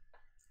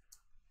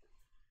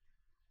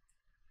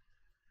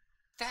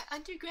 That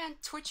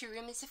underground torture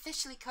room is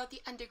officially called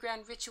the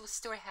Underground Ritual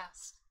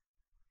Storehouse.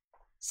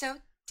 So,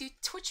 do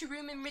torture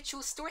room and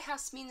ritual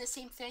storehouse mean the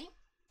same thing?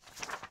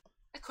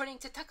 According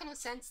to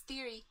Takano-san's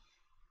theory,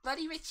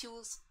 bloody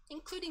rituals,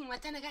 including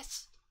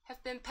Watanagashi,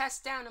 have been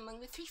passed down among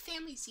the three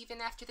families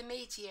even after the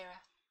Meiji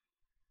era.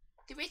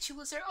 The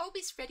rituals are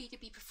always ready to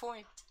be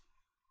performed.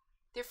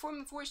 Their form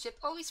of worship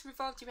always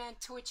revolved around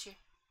torture,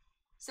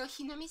 so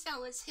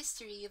Hinamizawa's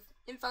history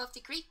involved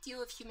a great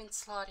deal of human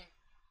slaughter.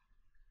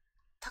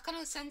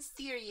 Takano-san's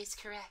theory is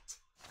correct.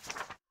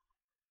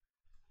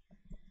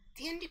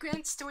 The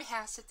underground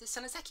storehouse at the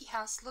Sonozaki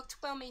house looked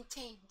well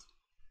maintained.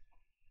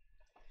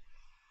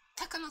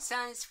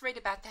 Takano-san is right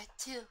about that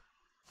too.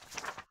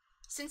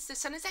 Since the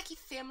Sonozaki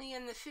family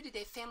and the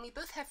Furude family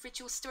both have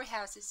ritual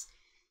storehouses,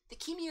 the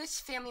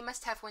Kimiyoshi family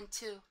must have one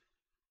too.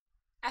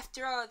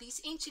 After all,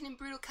 these ancient and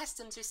brutal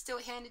customs are still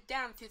handed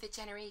down through the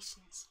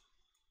generations.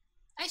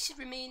 I should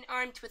remain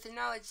armed with the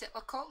knowledge that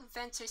occult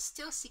events are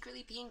still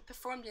secretly being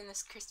performed in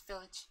this cursed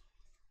village.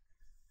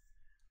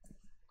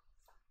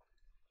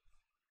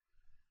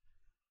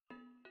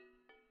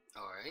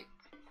 Alright.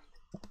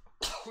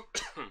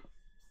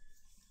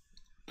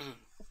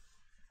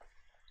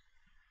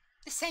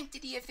 The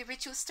sanctity of the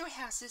ritual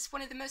storehouse is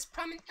one of the most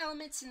prominent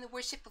elements in the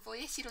worship of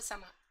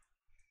Oyashiro-sama.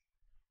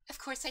 Of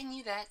course I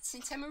knew that,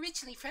 since I'm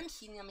originally from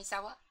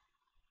Hinamizawa.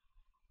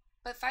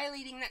 But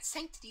violating that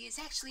sanctity is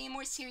actually a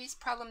more serious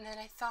problem than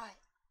I thought.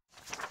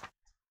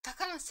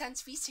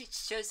 Takano-san's research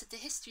shows that the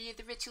history of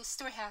the ritual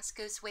storehouse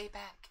goes way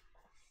back.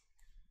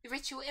 The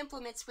ritual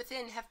implements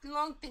within have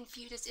long been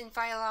viewed as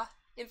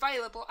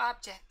inviolable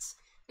objects,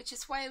 which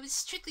is why it was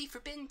strictly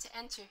forbidden to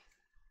enter.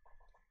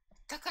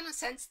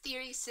 Takano-san's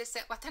theory says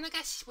that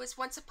Watanagashi was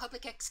once a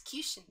public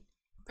execution,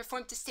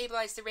 performed to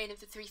stabilize the reign of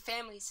the three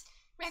families,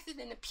 rather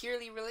than a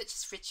purely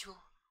religious ritual.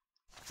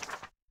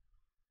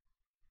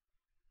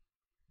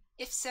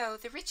 If so,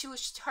 the ritual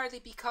should hardly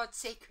be called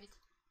sacred.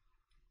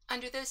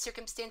 Under those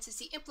circumstances,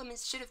 the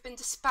implements should have been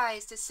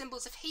despised as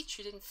symbols of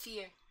hatred and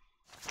fear.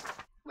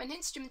 When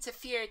instruments of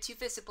fear are too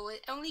visible,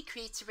 it only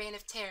creates a reign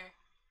of terror.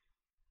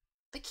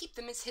 But keep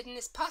them as hidden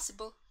as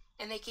possible,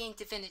 and they gain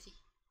divinity.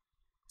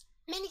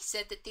 Many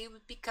said that they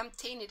would become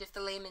tainted if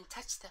the layman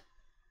touched them.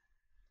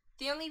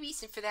 The only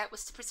reason for that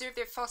was to preserve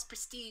their false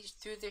prestige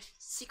through their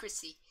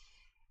secrecy,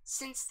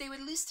 since they would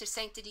lose their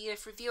sanctity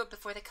if revealed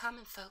before the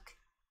common folk.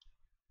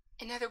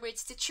 In other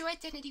words, the true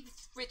identity of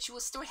the ritual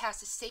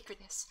storehouse's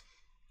sacredness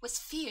was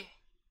fear.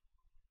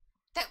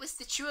 That was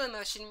the true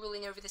emotion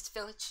ruling over this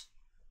village.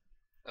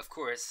 Of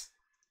course,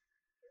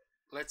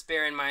 let's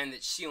bear in mind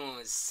that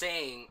Shion is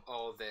saying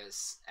all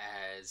this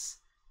as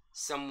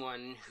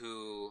someone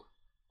who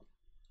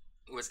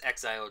was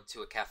exiled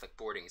to a Catholic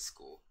boarding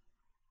school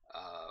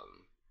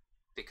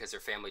because her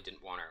family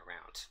didn't want her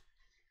around.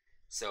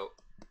 So,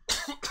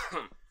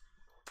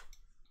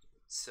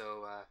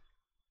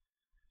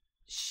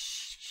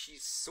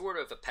 she's sort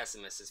of a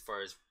pessimist as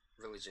far as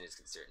religion is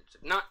concerned.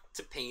 Not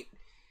to paint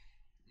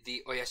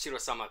the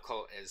Oyashiro-sama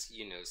cult as,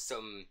 you know,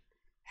 some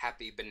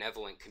happy,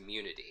 benevolent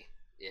community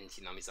in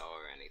Hinamizawa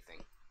or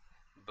anything,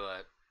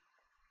 but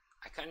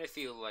I kind of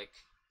feel like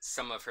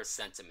some of her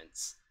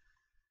sentiments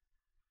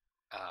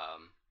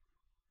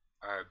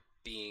are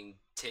being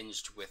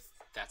tinged with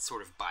that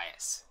sort of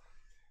bias.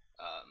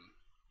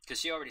 Because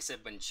she already said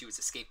when she was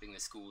escaping the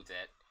school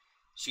that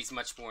she's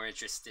much more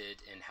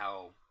interested in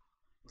how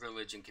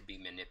religion can be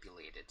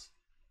manipulated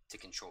to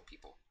control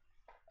people.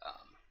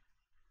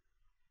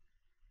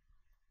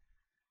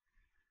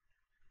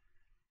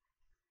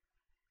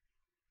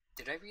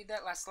 Did I read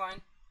that last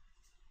line?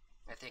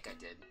 I think I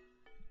did.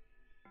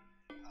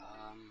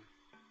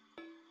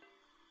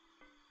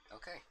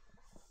 Okay.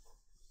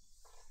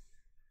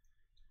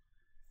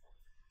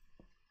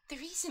 The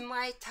reason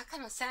why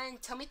Takano-san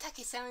and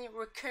Tomitake-san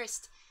were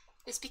cursed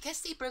is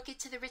because they broke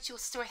into the ritual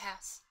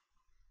storehouse.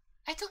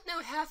 I don't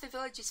know how the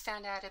villagers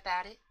found out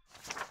about it.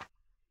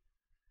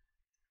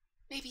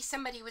 Maybe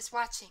somebody was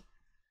watching.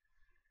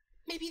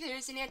 Maybe there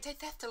is an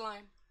anti-theft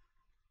alarm.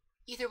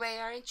 Either way,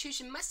 our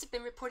intrusion must have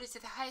been reported to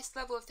the highest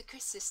level of the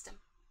curse system.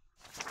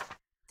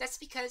 That's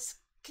because,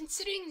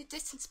 considering the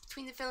distance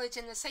between the village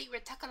and the site where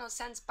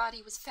Takano-san's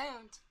body was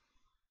found,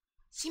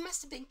 she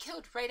must have been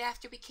killed right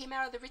after we came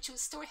out of the ritual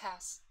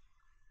storehouse.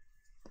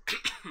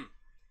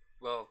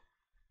 Well,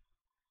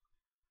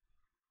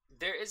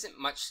 there isn't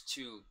much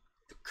to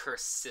the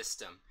curse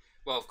system,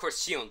 well, of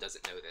course, Shion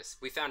doesn't know this.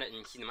 We found it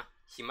in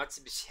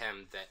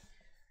Himatsubishi-hen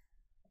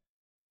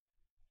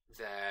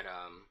that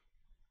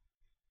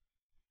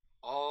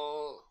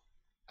all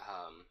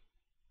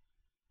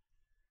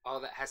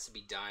that has to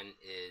be done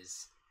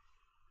is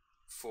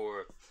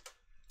for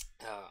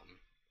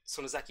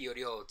Sonozaki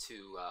Yoryo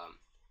to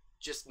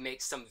just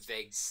make some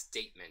vague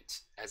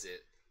statement as a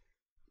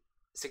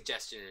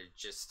suggestion, or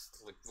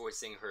just like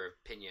voicing her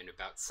opinion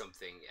about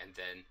something, and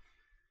then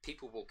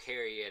people will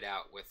carry it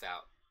out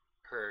without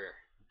her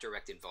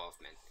direct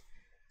involvement.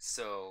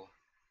 So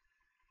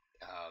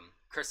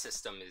her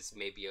system is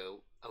maybe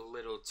a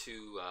little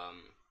too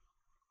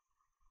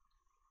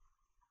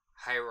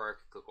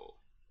hierarchical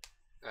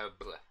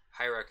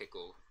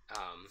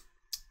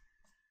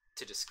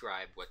to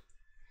describe what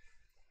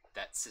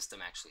that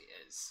system actually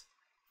is.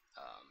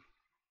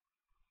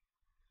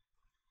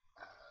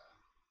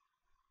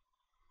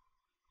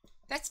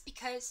 That's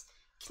because,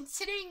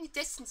 considering the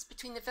distance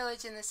between the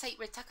village and the site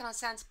where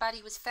Takano-san's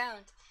body was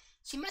found,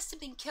 she must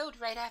have been killed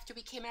right after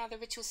we came out of the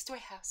ritual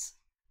storehouse.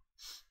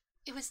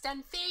 It was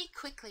done very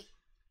quickly.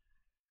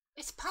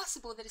 It's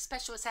possible that a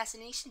special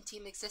assassination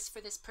team exists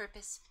for this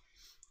purpose,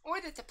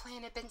 or that the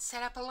plan had been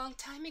set up a long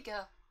time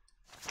ago.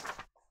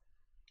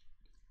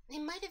 They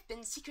might have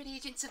been secret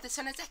agents of the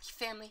Sonozaki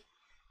family,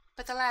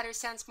 but the latter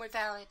sounds more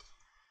valid.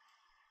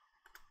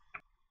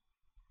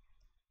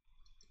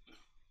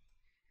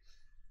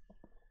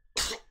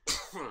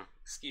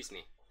 Excuse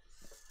me.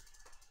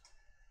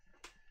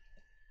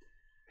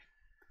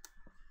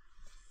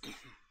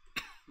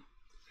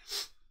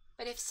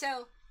 But if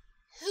so,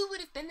 who would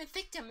have been the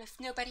victim if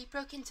nobody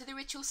broke into the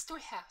ritual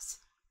storehouse?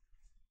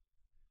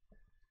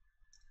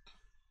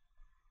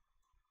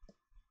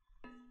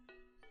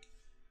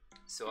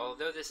 So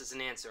although this is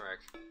an answer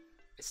arc,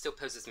 it still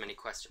poses many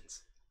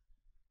questions.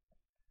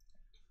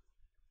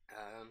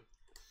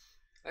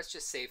 Let's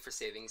just save for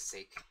saving's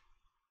sake.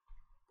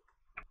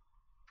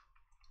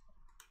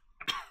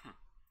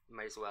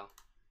 Might as well.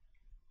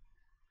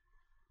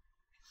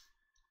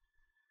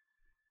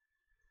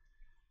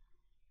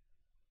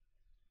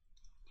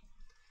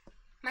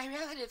 My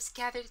relatives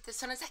gathered at the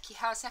Sonozaki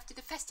house after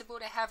the festival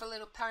to have a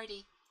little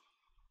party.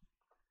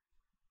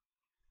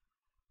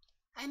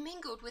 I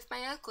mingled with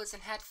my uncles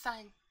and had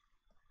fun.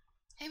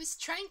 I was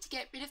trying to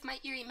get rid of my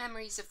eerie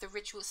memories of the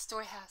ritual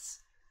storehouse.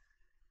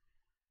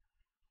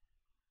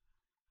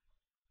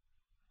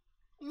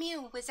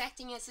 Mion was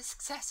acting as a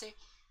successor,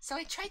 so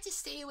I tried to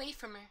stay away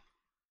from her.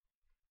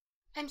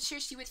 I'm sure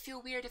she would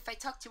feel weird if I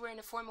talked to her in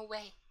a formal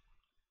way.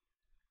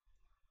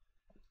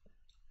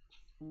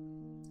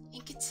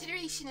 In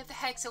consideration of the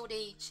hag's old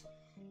age,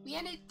 we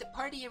ended the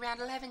party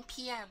around 11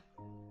 p.m.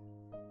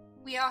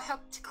 We all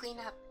helped to clean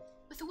up,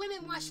 with the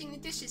women washing the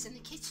dishes in the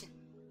kitchen,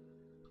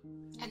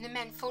 and the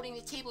men folding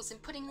the tables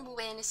and putting them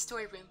away in the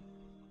storeroom.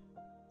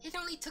 It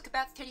only took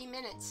about 30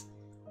 minutes.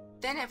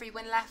 Then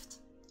everyone left,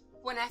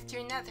 one after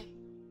another.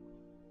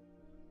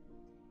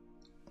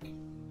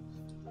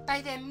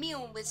 By then,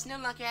 Mion was no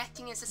longer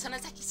acting as a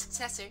Sonozaki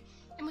successor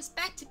and was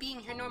back to being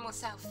her normal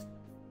self.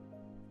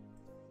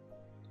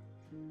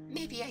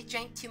 Maybe I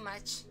drank too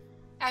much.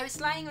 I was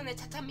lying on the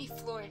tatami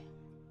floor.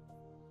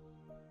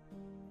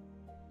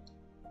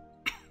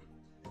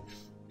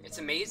 It's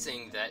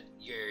amazing that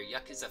your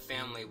Yakuza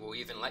family will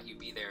even let you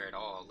be there at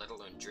all, let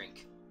alone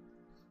drink.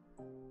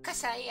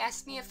 Kasai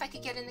asked me if I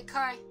could get in the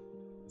car,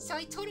 so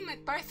I told him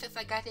I'd barf if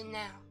I got in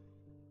now.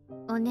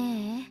 お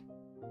姉、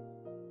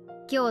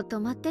今日泊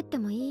まってって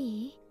も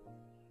いい？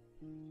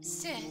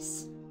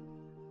 Sis,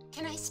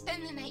 can I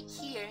spend the night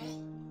here?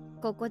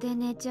 ここで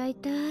寝ちゃい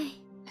た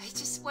い。 I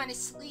just want to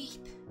sleep.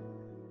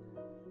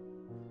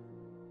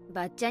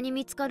 バッチャに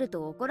見つかる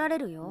と怒られ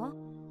るよ。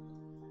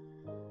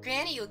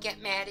 Granny will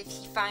get mad if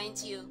he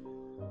finds you.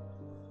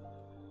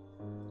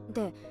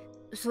 で、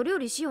それよ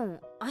りシオン、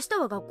明日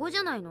は学校じ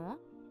ゃないの？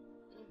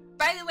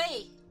 By the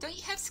way, don't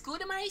you have school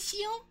tomorrow,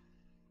 Shion?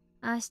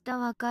 明日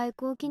は開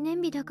校記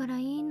念日だから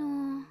いい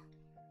の。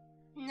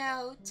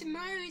 No,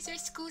 tomorrow is our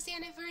school's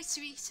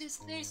anniversary, so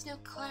there's no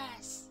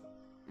class.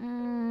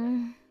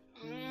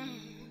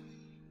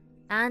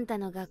 あんた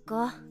の学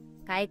校、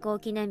開校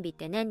記念日っ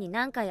て年に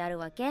何回ある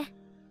わけ？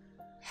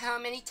 How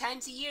many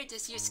times a year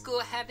does your school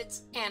have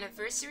its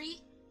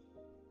anniversary?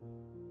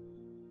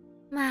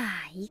 まあ、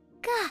いっ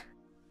か。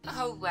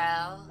Oh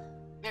well.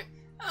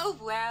 Oh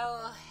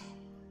well.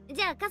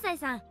 じゃあ、笠井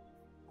さん。Okay,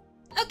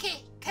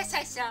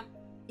 Kasai-san.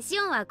 シ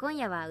オンは今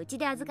夜はうち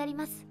で預かり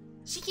ます。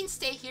She can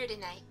stay here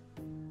tonight.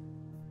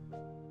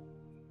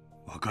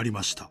 わかり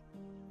ました。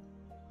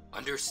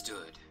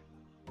Understood.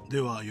 で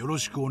はよろ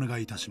しくお願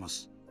いいたしま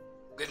す。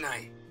Good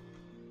night.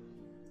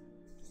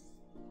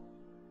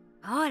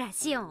 ほら、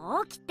シオ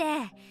ン起きて。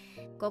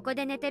ここ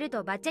で寝てる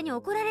とバッチャに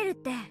怒られるっ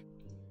て。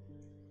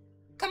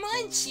Come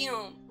on,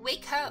 Shion.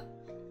 Wake up.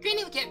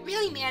 Granny will get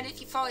really mad if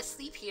you fall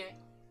asleep here.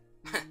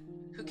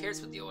 Who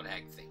cares what the old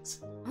hag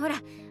thinks? ほら、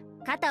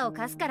肩を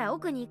貸すから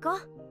奥に行こう。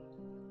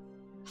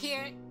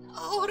Here,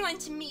 hold on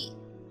to me.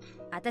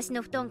 私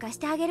の布団貸し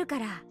てあげるか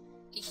ら。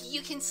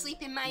You can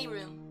sleep in my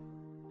room.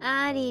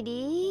 あり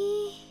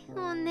り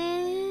ー、おね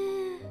ー。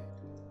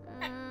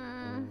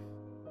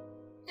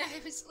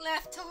was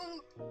left all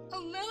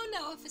alone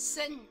all of a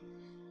sudden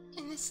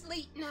in this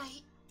late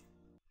night.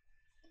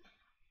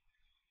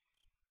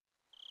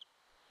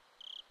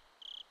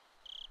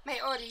 My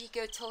alter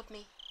ego told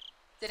me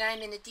that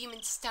I'm in a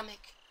demon's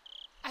stomach.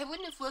 I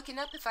wouldn't have woken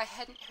up if I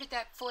hadn't heard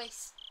that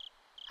voice.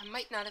 I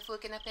might not have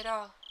woken up at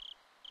all.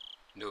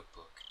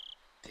 Notebook,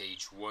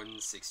 page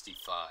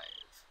 165.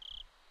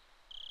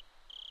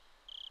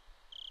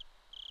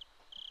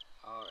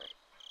 Alright.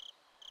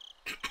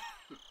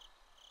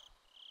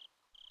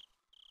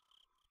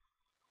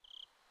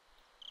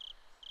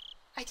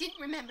 I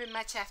didn't remember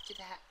much after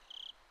that.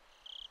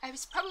 I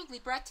was probably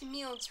brought to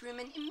Mion's room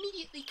and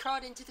immediately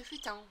crawled into the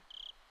futon.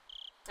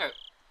 Oh,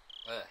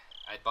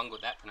 I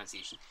bungled that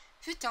pronunciation.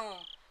 Futon.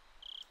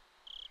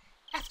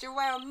 After a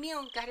while,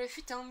 Mion got her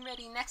futon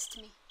ready next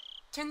to me,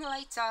 turned the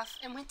lights off,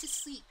 and went to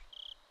sleep.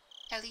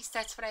 At least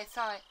that's what I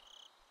thought.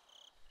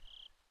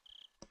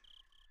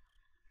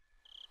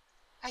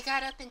 I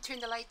got up and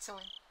turned the lights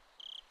on.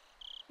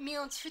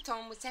 Mion's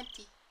futon was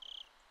empty.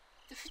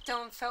 The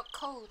futon felt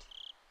cold.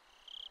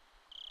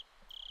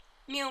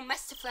 Mion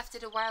must have left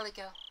it a while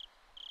ago.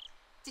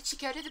 Did she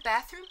go to the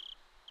bathroom?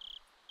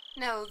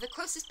 No, the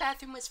closest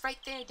bathroom was right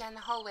there down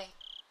the hallway.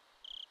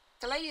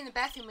 The light in the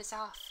bathroom was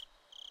off.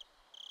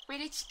 Where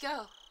did she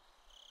go?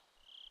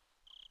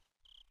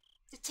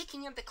 The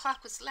ticking of the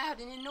clock was loud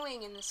and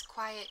annoying in this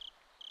quiet.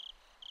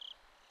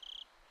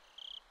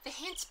 The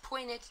hands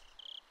pointed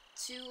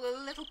to a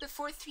little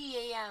before 3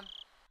 a.m.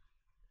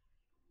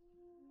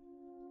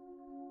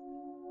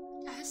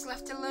 I was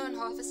left alone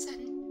all of a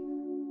sudden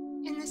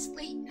in this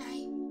late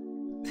night.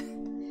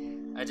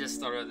 I just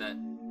thought of that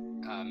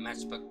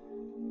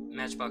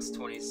Matchbox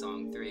 20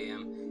 song, 3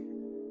 a.m.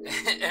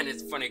 And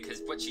it's funny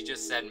because what she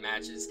just said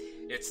matches.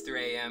 It's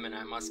 3 a.m. and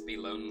I must be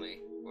lonely.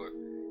 Or,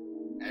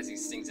 as he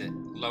sings it,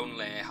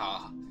 lonely,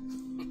 ha.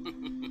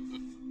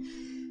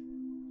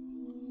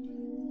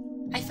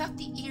 I felt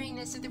the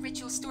eeriness of the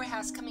ritual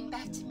storehouse coming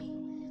back to me,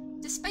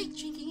 despite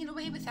drinking it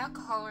away with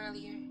alcohol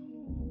earlier.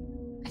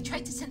 I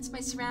tried to sense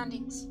my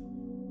surroundings.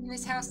 In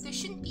this house, there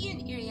shouldn't be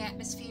an eerie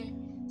atmosphere,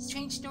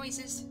 strange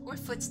noises, or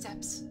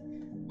footsteps.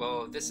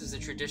 Well, this is a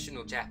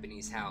traditional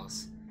Japanese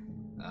house.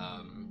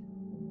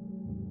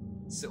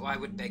 So I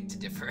would beg to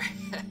differ.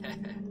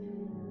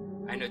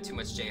 I know too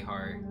much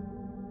J-horror.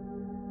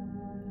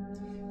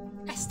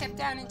 I stepped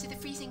down into the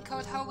freezing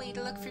cold hallway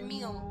to look for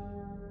Mion.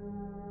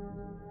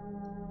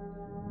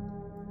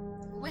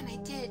 When I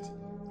did,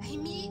 I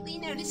immediately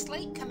noticed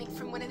light coming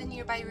from one of the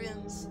nearby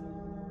rooms.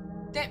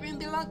 That room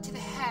belonged to the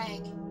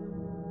hag.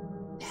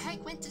 The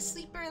hag went to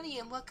sleep early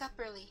and woke up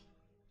early.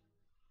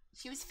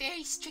 She was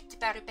very strict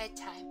about her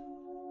bedtime,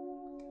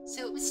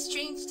 so it was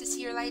strange to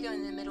see her light on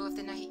in the middle of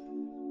the night.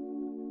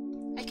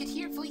 I could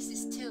hear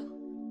voices too.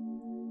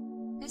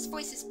 Those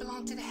voices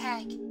belonged to the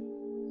hag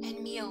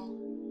and Mion.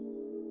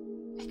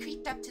 I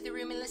creeped up to the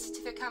room and listened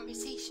to their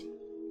conversation.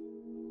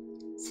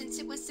 Since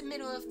it was the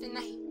middle of the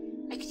night,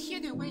 I could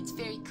hear their words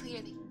very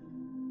clearly.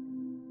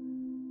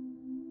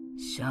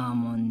 しゃあ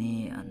も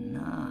ねえやんな。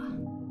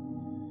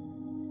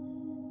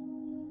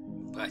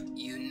 But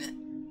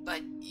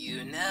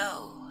you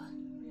know.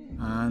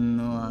 あ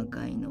の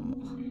赤いの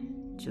も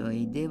ちょ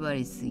い出張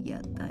りすぎや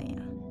ったん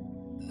や。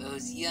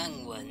 Those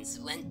young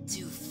ones went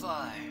too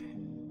far.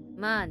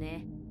 まあ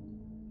ね。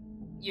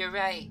 You're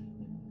right.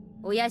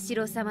 お社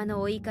様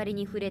のお怒り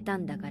に触れた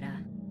んだか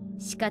ら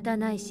仕方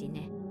ないし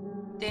ね。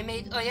 They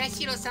made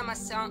oyashiro-sama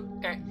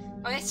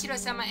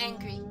oyashiro-sama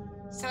angry,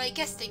 so I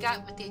guess they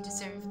got what they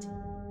deserved.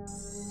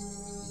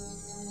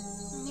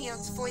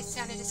 Mion's voice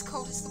sounded as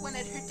cold as the one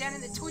I'd heard down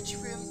in the torture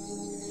room.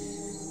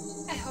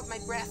 I held my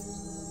breath.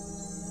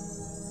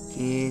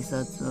 警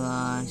察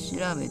は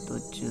調べと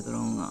っちゅうとろ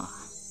んが、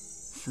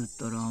すっ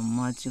とろん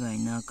間違い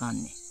なか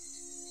んね。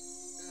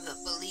 The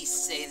police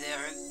say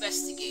they're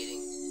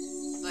investigating,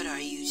 but are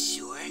you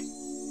sure?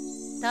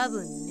 多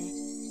分ね。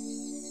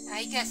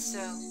 I guess so.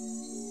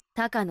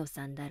 高野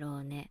さんだろ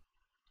うね。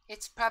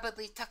 It's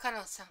probably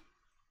Takano-san.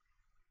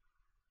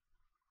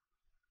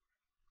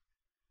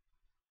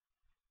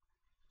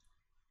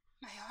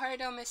 My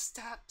heart almost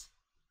stopped.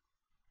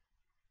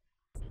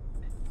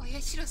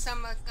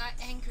 Oyashiro-sama got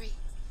angry.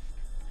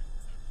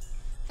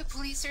 The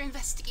police are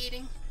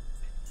investigating.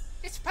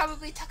 It's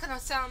probably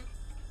Takano-san.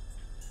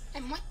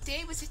 And what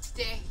day was it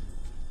today?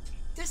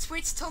 Those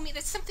words told me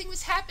that something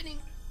was happening.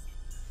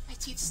 My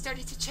teeth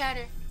started to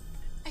chatter.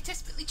 I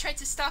desperately tried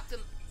to stop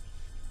them.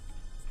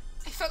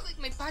 I felt like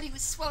my body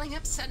was swelling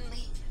up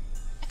suddenly.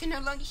 I could no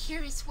longer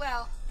hear as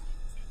well.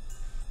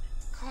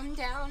 Calm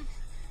down.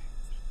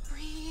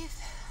 Breathe.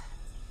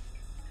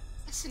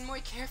 Listen more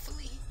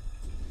carefully.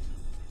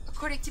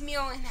 According to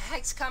Mion and the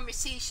hag's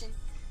conversation,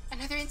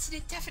 another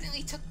incident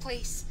definitely took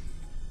place.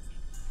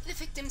 The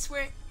victims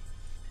were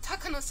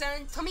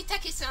Takano-san and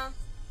Tomitake-san.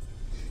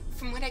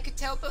 From what I could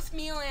tell, both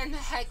Mion and the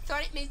hag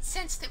thought it made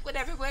sense that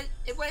whatever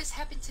it was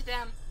happened to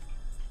them.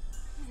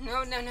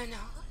 No.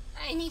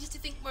 I needed to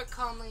think more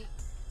calmly.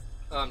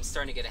 Oh, I'm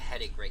starting to get a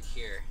headache right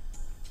here.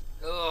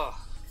 Ugh,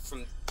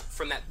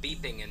 from that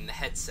beeping in the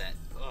headset.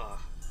 Ugh.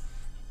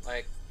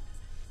 Like,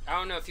 I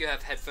don't know if you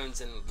have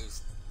headphones in,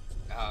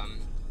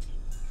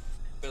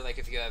 but like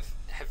if you have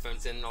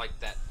headphones in, like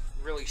that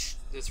really,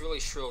 those really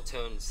shrill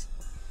tones,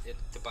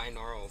 the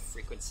binaural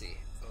frequency.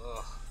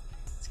 Ugh,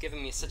 it's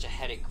giving me such a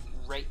headache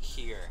right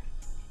here.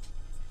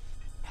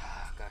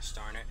 Ah, gosh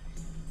darn it.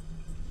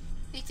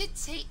 They did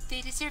say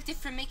they deserved it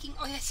for making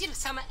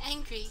Oyashiro-sama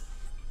angry.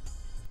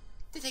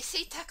 Did they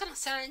say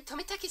Takano-san and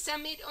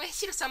Tomitake-san made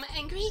Oyashiro-sama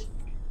angry?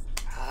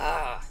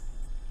 Ah,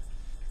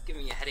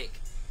 giving me a headache.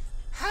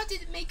 How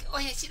did it make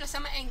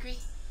Oyashiro-sama angry?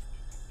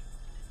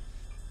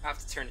 I have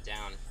to turn it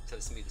down so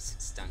this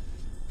music's done.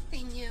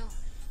 They knew.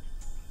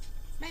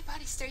 My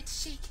body started to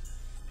shake.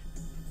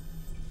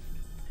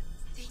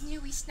 They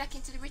knew we snuck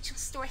into the ritual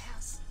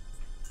storehouse.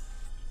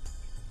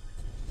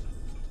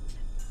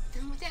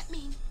 Then would that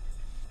mean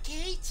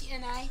Keiichi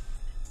and I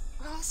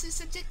were also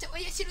subject to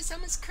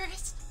Oyashiro-sama's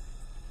curse?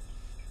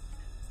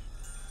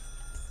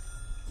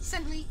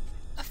 Suddenly,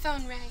 a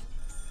phone rang.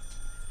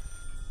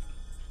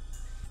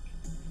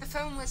 The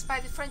phone was by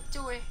the front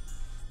door.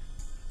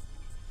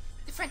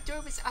 The front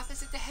door was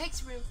opposite the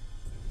hag's room,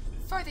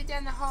 farther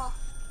down the hall.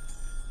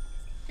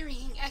 The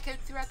ringing echoed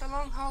throughout the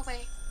long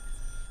hallway.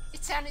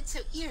 It sounded so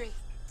eerie,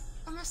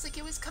 almost like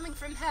it was coming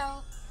from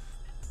hell.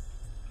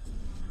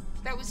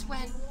 That was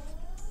when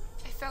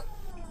I felt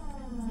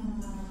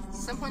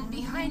someone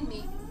behind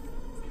me.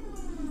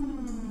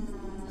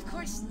 Of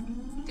course,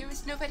 there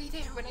was nobody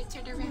there when I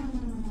turned around.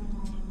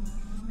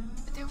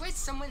 But there was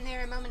someone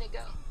there a moment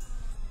ago.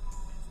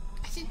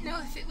 I didn't know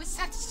if it was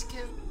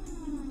Satoshi-kun.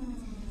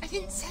 I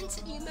didn't sense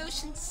any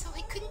emotions, so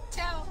I couldn't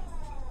tell.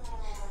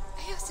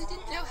 I also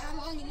didn't know how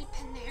long it had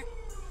been there.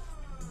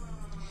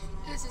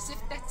 It was as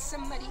if that's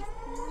somebody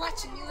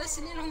watching me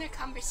listen in on their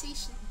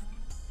conversation.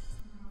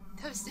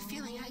 That was the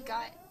feeling I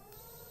got.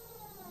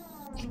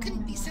 It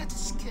couldn't be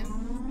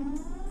Satoshi-kun.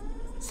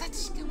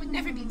 Satoshi-kun would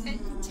never be that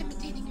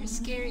intimidating or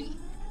scary.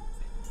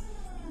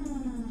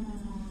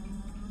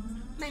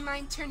 My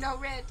mind turned all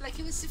red, like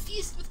it was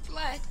suffused with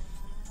blood.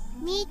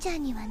 みーちゃ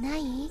んにはな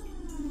い？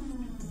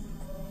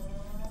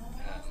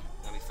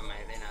 Let me find my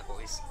Elena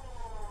voice.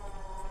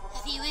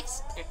 Have you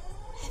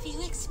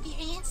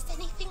experienced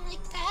anything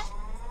like that?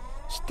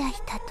 ひた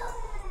ひたと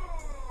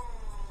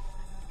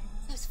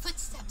Those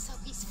footsteps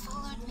always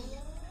followed me.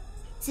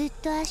 ずっ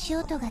と足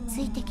音がつ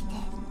いてきて、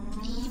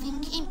 They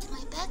even came to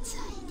my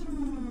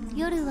bedside.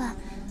 夜は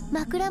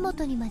枕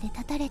元にまで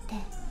立たれて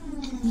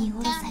見下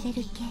ろされ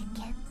る経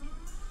験。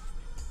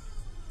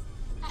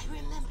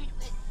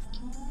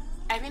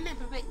 I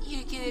remember what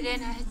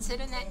Higurashi had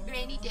said on that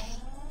rainy day.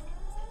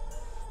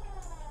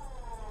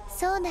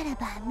 そうなら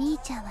ばみ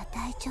ーちゃんは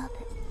大丈夫。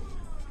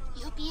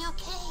 You'll be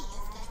okay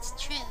if that's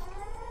true.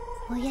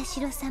 お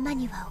社様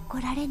には怒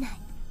られない。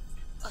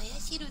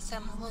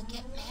 Oyashiro-sama won't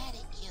get mad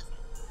at you.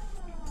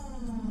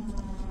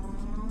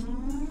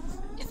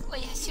 If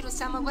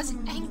Oyashiro-sama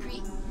wasn't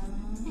angry,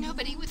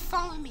 nobody would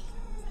follow me.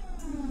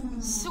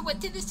 So what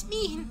did this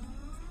mean?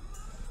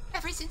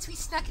 Ever since we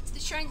snuck into the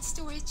shrine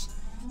storage,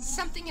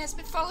 something has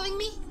been following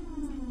me?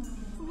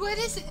 What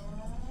is it?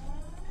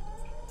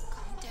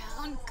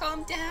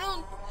 Calm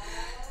down.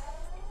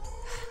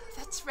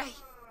 That's right.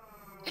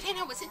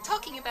 Elena wasn't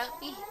talking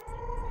about me.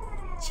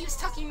 She was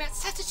talking about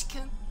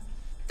Satoshi-kun.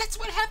 That's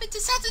what happened to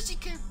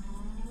Satoshi-kun.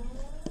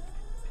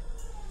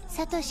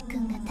 サトシ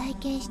君が体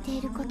験して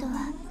いること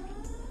は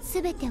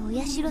すべてお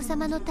社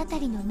様のたた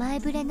りの前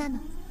触れなの。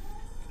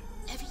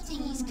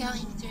 Everything he's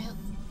going through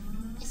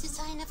is a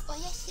sign of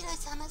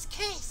Oyashiro-sama's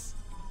curse.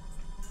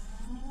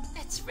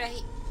 That's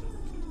right.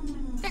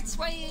 That's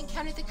why he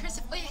encountered the curse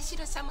of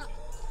Oyashiro-sama.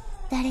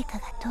 誰か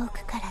が遠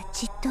くから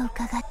じっと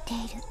伺って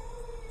いる。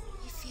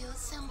 You feel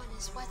someone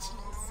is watching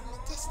you from a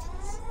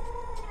distance,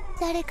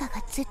 誰か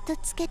がずっと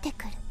つけて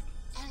くる。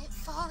 and it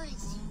follows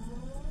you.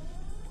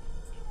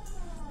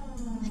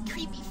 A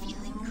creepy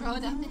feeling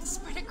crawled up and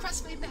spread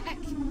across my back.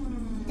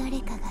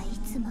 誰かがい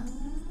つも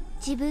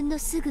自分の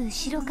すぐ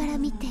後ろから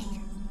見ている。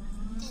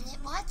 Then it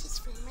watches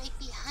from right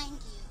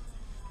behind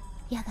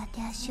you. やが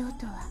て足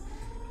音は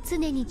常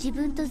に自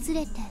分とず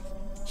れて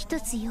一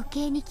つ余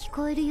計に聞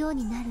こえるよう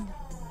になるの。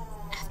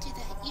 After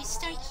that, you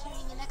start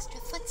hearing an extra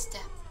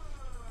footstep.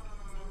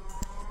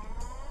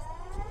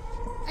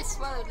 I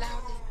swallowed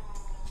loudly.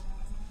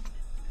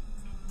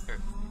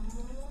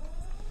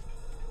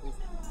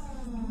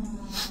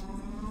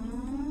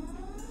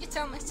 It's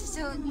almost as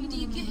though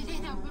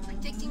Higurashi were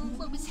predicting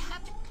what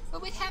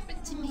would happen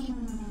to me.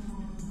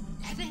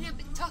 Had Elena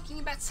been talking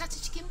about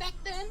Satoshi-kun back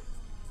then?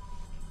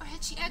 Or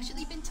had she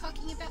actually been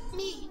talking about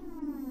me?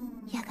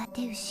 やが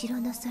て後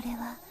ろのそれ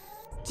は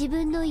自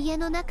分の家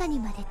の中に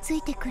までつ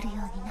いてくるよう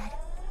になる。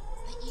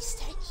 But you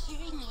start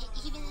hearing it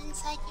even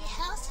inside your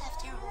house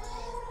after a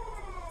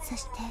while. そ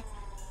して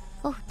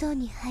お布団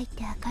に入っ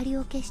て明かり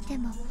を消して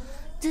も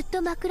ずっ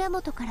と枕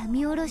元から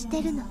見下ろし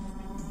てるの。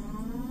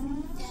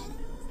 Then,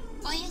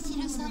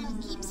 Oyashiro-sama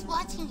keeps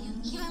watching you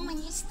even when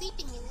you're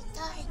sleeping in the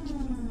dark.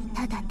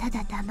 ただた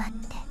だ黙っ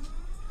て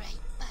Right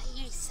by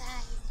your side,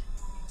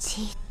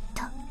 じっ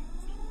と。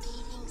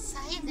 waiting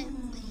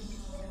silently.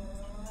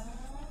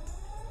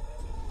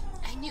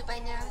 I knew knew by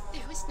now that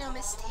there was no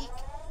mistake.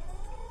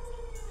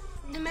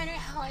 No matter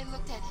how I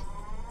looked at it,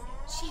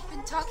 she had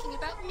been talking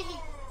about me.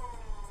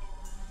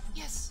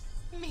 Yes,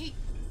 me.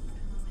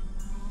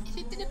 It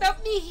had been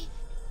about me.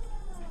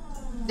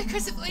 The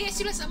curse of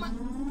Oyashiro-sama.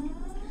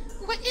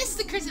 What is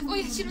the curse of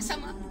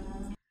Oyashiro-sama?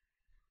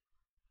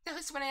 That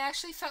was when I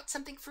actually felt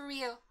something for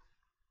real.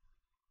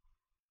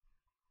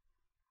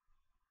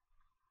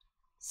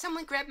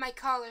 Someone grabbed my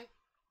collar.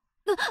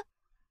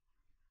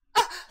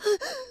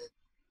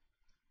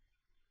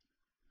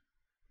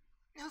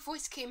 No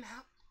voice came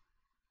out.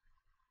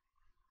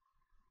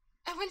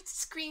 I wanted to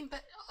scream,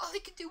 but all I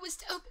could do was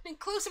to open and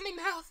close my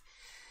mouth,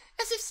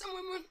 as if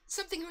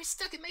something were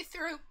stuck in my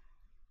throat.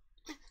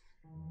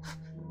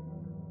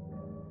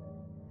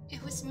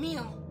 It was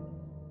Mion.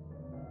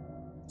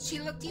 She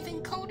looked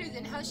even colder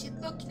than how she'd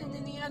looked in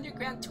the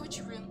underground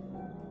torture room.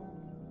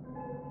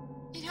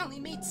 It only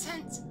made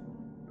sense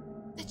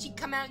that she'd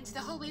come out into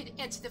the hallway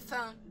to answer the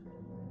phone.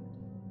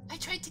 I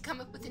tried to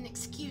come up with an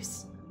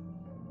excuse.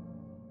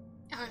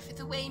 However,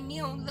 the way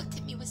Mion looked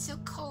at me was so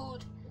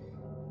cold.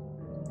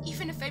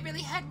 Even if I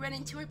really had run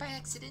into her by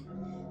accident,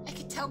 I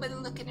could tell by the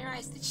look in her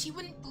eyes that she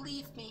wouldn't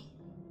believe me.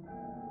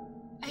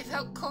 I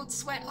felt cold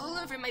sweat all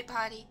over my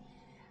body.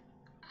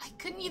 I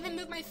couldn't even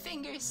move my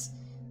fingers.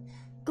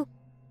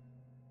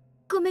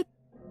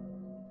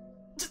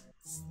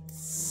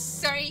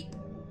 Sorry.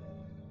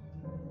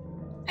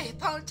 I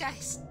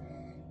apologize.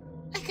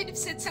 I could have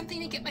said something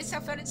to get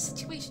myself out of the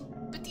situation,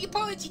 but the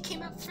apology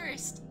came out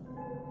first.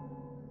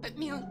 But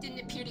Mion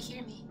didn't appear to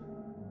hear me.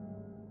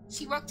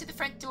 She walked to the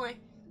front door,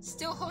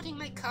 still holding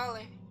my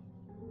collar.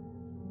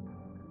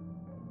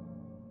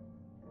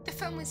 The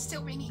phone was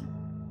still ringing.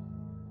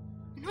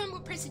 A normal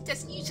person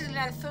doesn't usually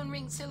let a phone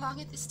ring so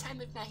long at this time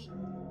of night.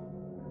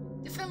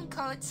 The phone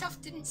call itself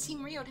didn't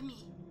seem real to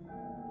me.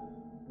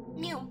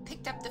 Mion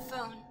picked up the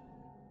phone.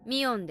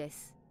 Mion で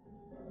す。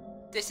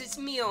 This is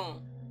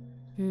Mion.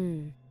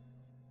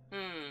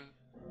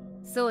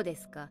 そうで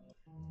すか。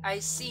 I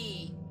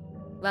see.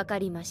 わか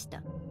りまし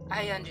た。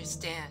 I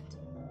understand.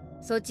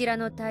 そちら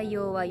の対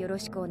応はよろ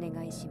しくお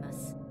願いしま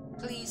す。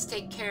 Please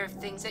take care of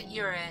things at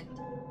your end.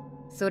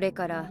 それ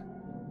から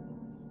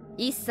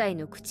一切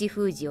の口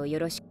封じをよ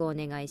ろしくお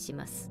願いし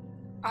ます。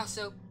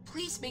 Also,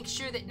 please make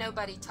sure that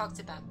nobody talks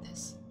about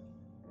this.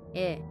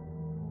 ええ。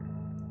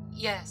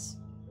 Yes.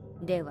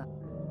 では。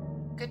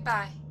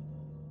 Goodbye.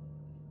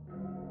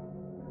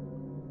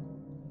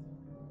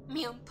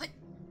 Mion put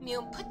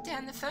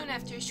down the phone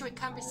after a short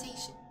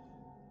conversation.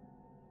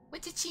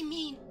 What did she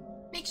mean?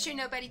 Make sure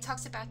nobody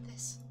talks about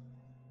this.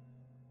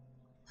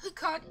 Who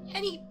called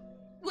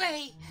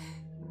anyway?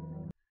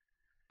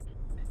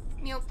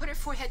 Mion put her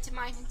forehead to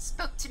mine and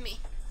spoke to me.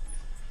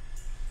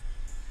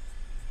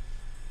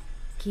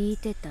 聞い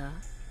てた？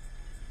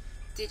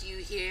 Did you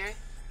hear?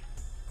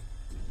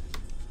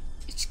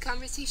 Which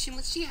conversation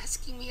was she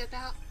asking me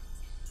about?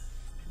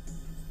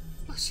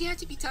 Well, she had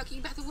to be talking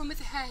about the one with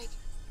the hag.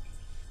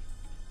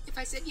 If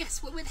I said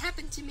yes, what would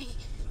happen to me?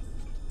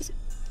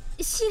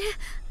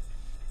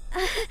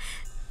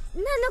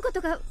 何のこ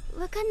とか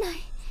わかんない。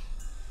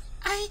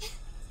I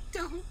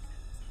don't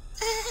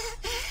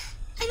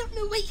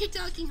know what you're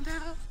talking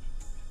about.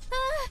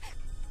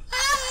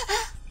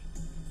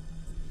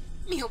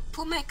 Mion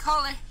pulled my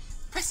collar,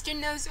 pressed her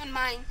nose on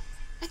mine.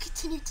 I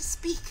continued to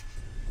speak.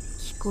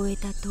 聞こえ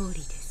た通り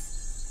で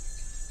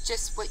す。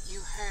 Just what you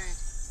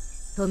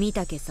heard. 富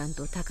武さん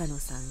と高野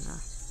さんが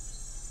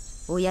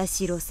お社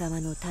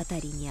様のたた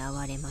りに遭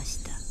われま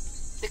した。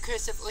 The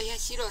curse of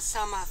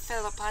Oyashiro-sama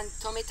fell upon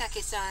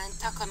Tomitake-san and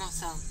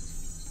Takano-san.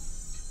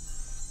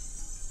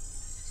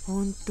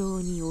 本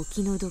当にお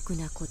気の毒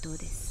なこと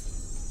で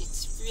す。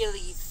 It's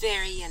really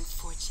very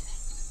unfortunate.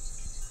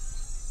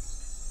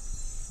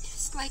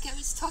 It's like I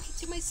was talking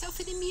to myself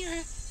in a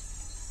mirror.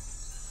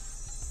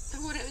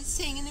 But what I was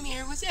saying in the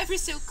mirror was ever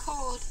so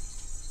cold.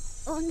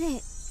 お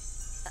ね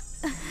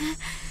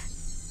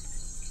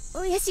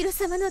お社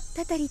様の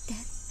たたりって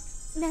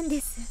何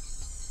です？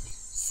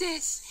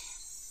 Sis,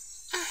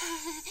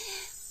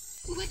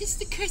 what is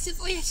the curse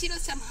of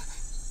Oyashiro-sama?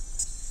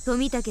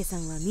 富武さ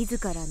んは自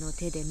らの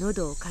手で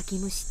喉をかき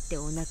むしって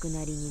お亡く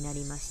なりにな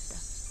りました。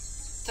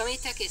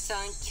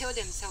 Tomitake-san killed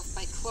himself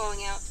by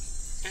clawing out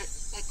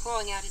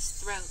his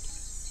throat.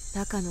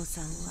 高野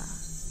さんは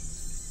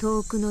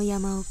遠くの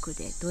山奥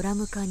でドラ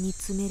ム缶に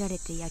詰められ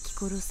て焼き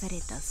殺され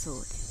たそ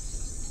うで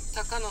す。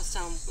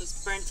 Takano-san was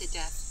burned to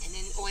death in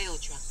an oil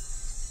drum.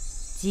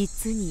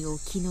 実にお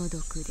気の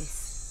毒で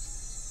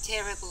す。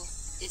 Terrible,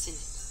 isn't it?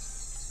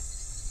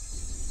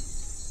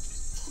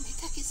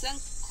 Tomitake-san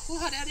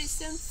clawed out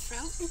his own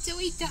throat until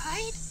he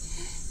died?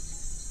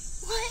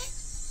 What?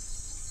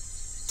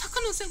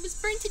 Takano-san was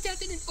burned to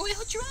death in an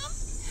oil drum?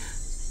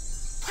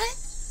 What?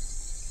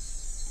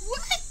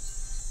 What?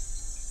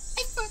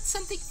 I felt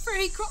something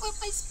furry crawl up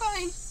my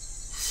spine.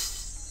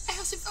 I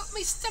also felt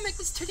my stomach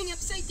was turning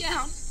upside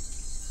down.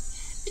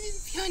 I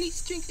didn't feel any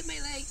strength in my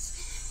legs.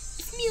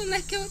 If Mion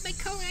let go of my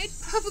collar, I'd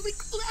probably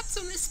collapse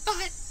on the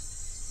spot.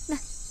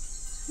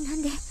 な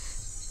んで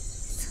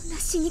そんな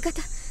死に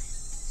方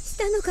し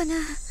たのかな？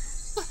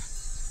 What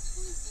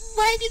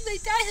Why did they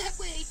die that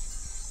way?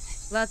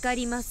 わか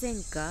りませ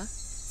んか、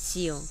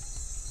シオン。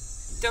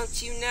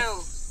Don't you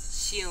know,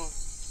 Shion?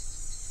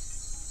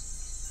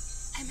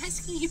 I'm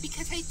asking you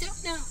because I don't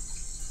know.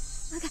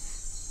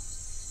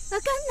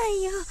 わかんな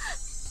いよ。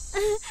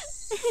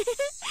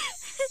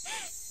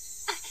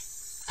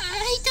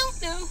I don't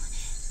know.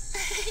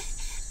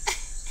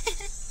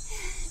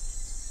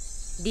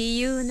 理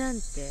由な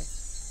んて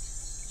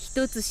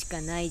一つし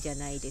かないじゃ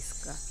ないで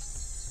すか。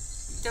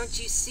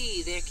Don't you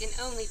see, there can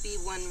only be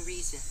one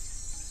reason.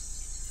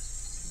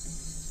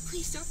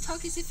 Please don't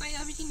talk as if I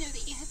already know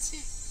the answer.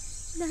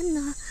 何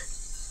の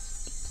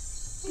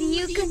理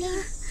由かな。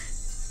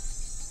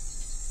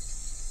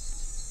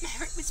 My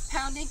heart was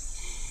pounding.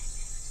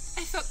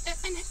 I felt that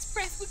my next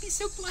breath would be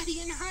so bloody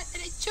and hot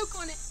that I'd choke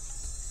on it.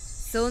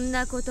 そん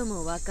なこと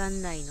もわか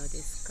んないの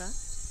ですか？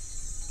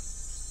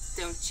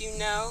 Don't you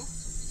know?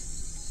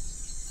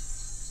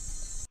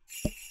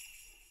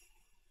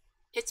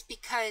 It's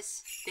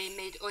because they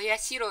made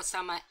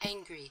Oyashiro-sama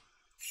angry.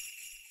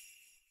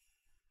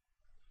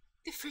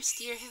 The first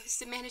year I was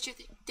the manager of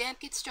the damn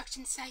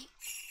construction site.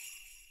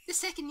 The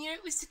second year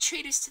it was the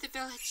traitors to the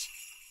village.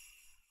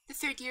 The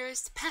third year it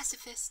was the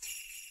pacifist.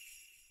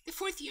 The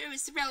fourth year it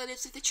was the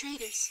relatives of the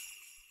traitors.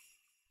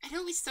 I'd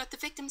always thought the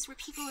victims were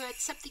people who had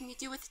something to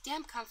do with the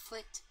dam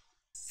conflict.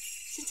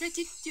 Since I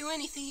didn't do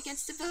anything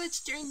against the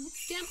village during the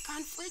dam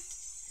conflict,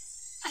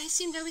 I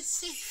assumed I was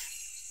safe.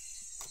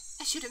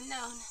 I should have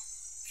known.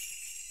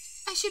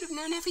 I should have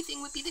known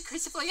everything would be the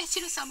curse of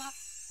Oyashiro-sama.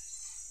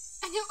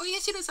 I knew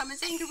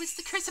Oyashiro-sama's anger was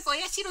the curse of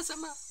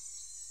Oyashiro-sama.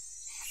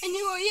 I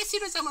knew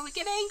Oyashiro-sama would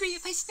get angry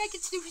if I snuck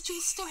into the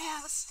ritual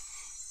storehouse.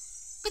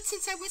 But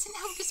since I wasn't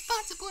held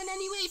responsible in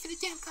any way for the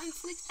damn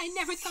conflict, I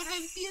never thought I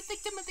would be a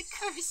victim of the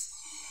curse.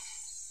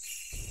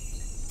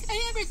 Did I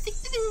ever think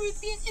that there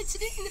would be an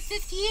incident in the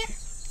 5th year?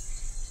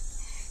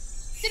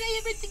 Did I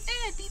ever think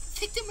that I'd be the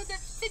victim of that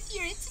 5th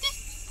year incident?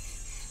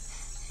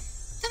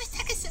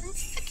 Tomitaka-san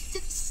stuck into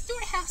the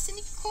storehouse and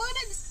he clawed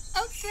at his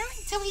own throat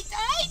until he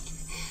died?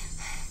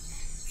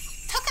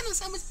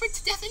 Takano-san was burnt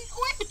to death in an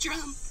oil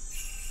drum.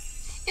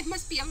 It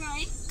must be a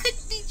lie. It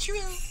couldn't be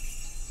true.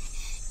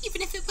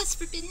 Even if it was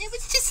forbidden, it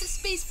was just a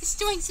space for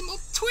storing some old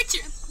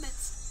torture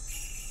implements.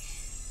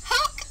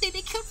 How could they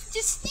be killed for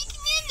just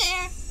sneaking in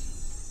there?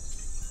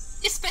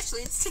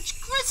 Especially in such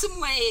gruesome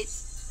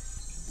ways.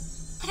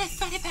 But I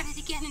thought about it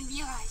again and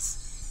realized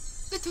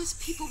that those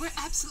people were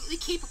absolutely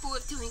capable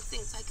of doing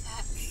things like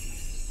that.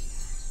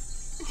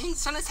 And the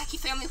Sonozaki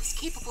family was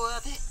capable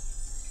of it.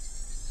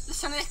 The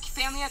Sonozaki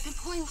family had been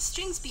pulling the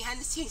strings behind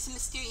the series of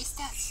mysterious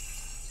deaths.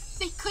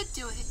 They could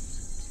do it.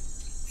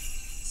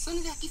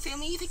 Sonozaki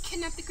family even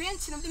kidnapped the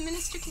grandson of the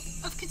Minister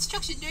of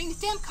Construction during the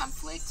dam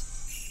conflict.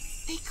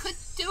 They could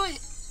do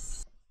it.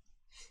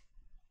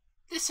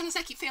 The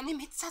Sonozaki family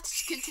made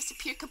Satoshi-kun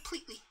disappear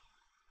completely.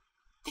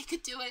 They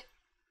could do it.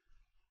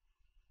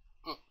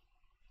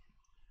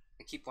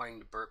 I keep wanting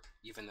to burp,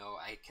 even though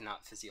I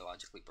cannot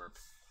physiologically burp.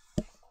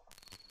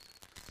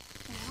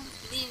 Now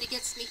leaned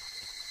against me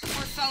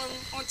before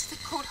falling onto the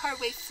cold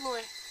hardway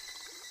floor.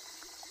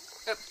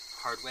 Oh,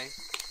 hardway?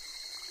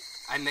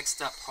 I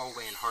mixed up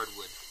hallway and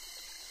hardwood.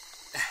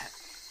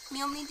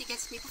 Mion leaned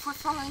against me before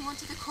falling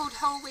onto the cold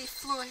hallway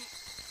floor.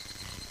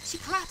 She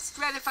collapsed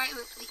rather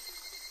violently.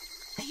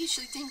 I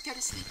usually didn't go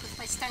to sleep with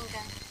my stun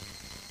gun,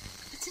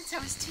 but since I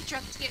was too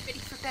drunk to get ready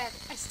for bed,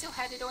 I still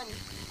had it on me.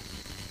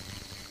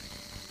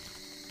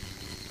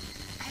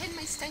 I had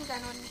my stun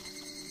gun on me.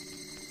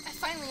 I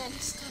finally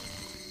understood.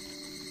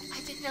 I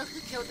didn't know who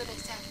killed them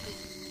exactly,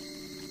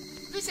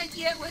 whose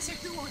idea it was or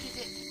who ordered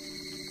it.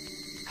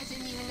 I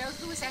didn't even know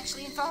who was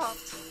actually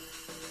involved.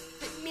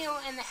 But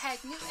Mion and the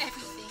head knew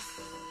everything.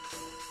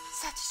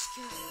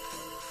 Satoshi-kun.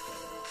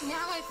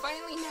 Now I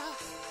finally know.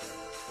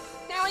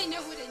 Now I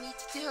know what I need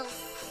to do.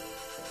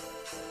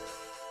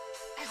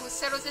 I will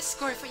settle this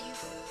score for you,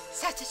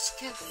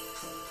 Satoshi-kun.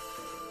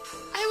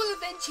 I will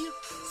avenge you,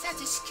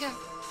 Satoshi-kun.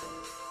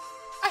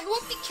 I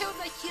won't be killed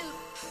like you,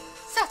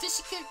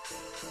 Satoshi-kun.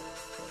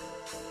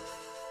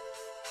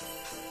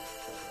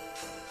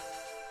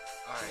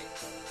 Alright.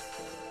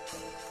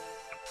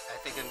 I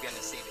think I'm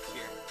gonna save it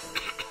here.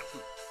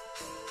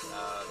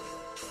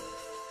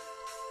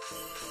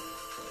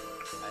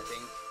 I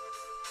think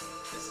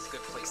this is a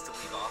good place to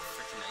leave off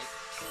for tonight.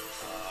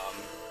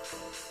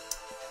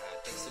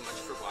 Thanks so much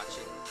for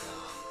watching.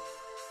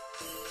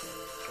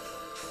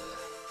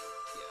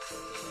 Yeah,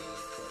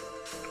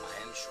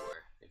 I am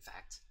sure, in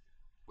fact.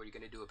 What are you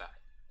gonna do about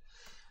it?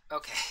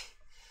 Okay,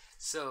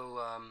 so,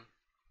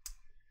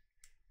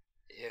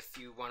 if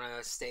you want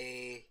to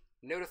stay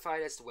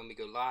notified as to when we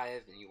go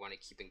live and you want to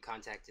keep in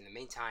contact in the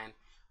meantime,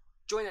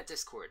 join that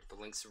Discord. The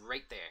link's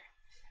right there.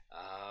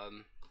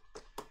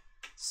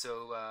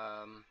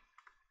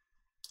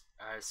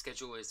 Our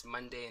schedule is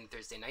Monday and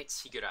Thursday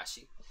nights,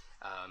 Higurashi.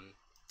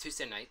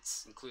 Tuesday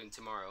nights, including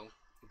tomorrow,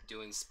 we're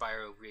doing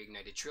Spyro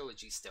Reignited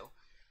Trilogy still.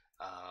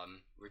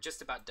 We're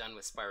just about done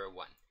with Spyro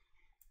 1.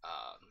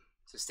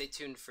 So stay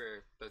tuned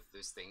for both of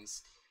those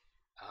things.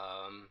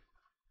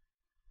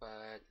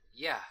 But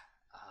yeah,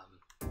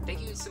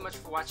 thank you so much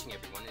for watching,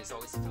 everyone. As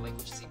always, if you like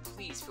what you see,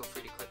 please feel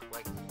free to click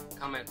like,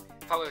 comment,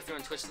 follow if you're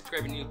on Twitch,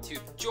 subscribe on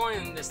YouTube,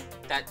 join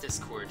that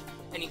Discord.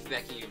 Any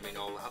feedback you may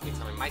know will help me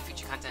tailor my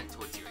future content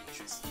towards your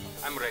interests.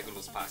 I'm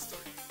Regulus Pastor,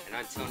 and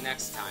until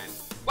next time,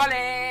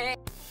 Wale!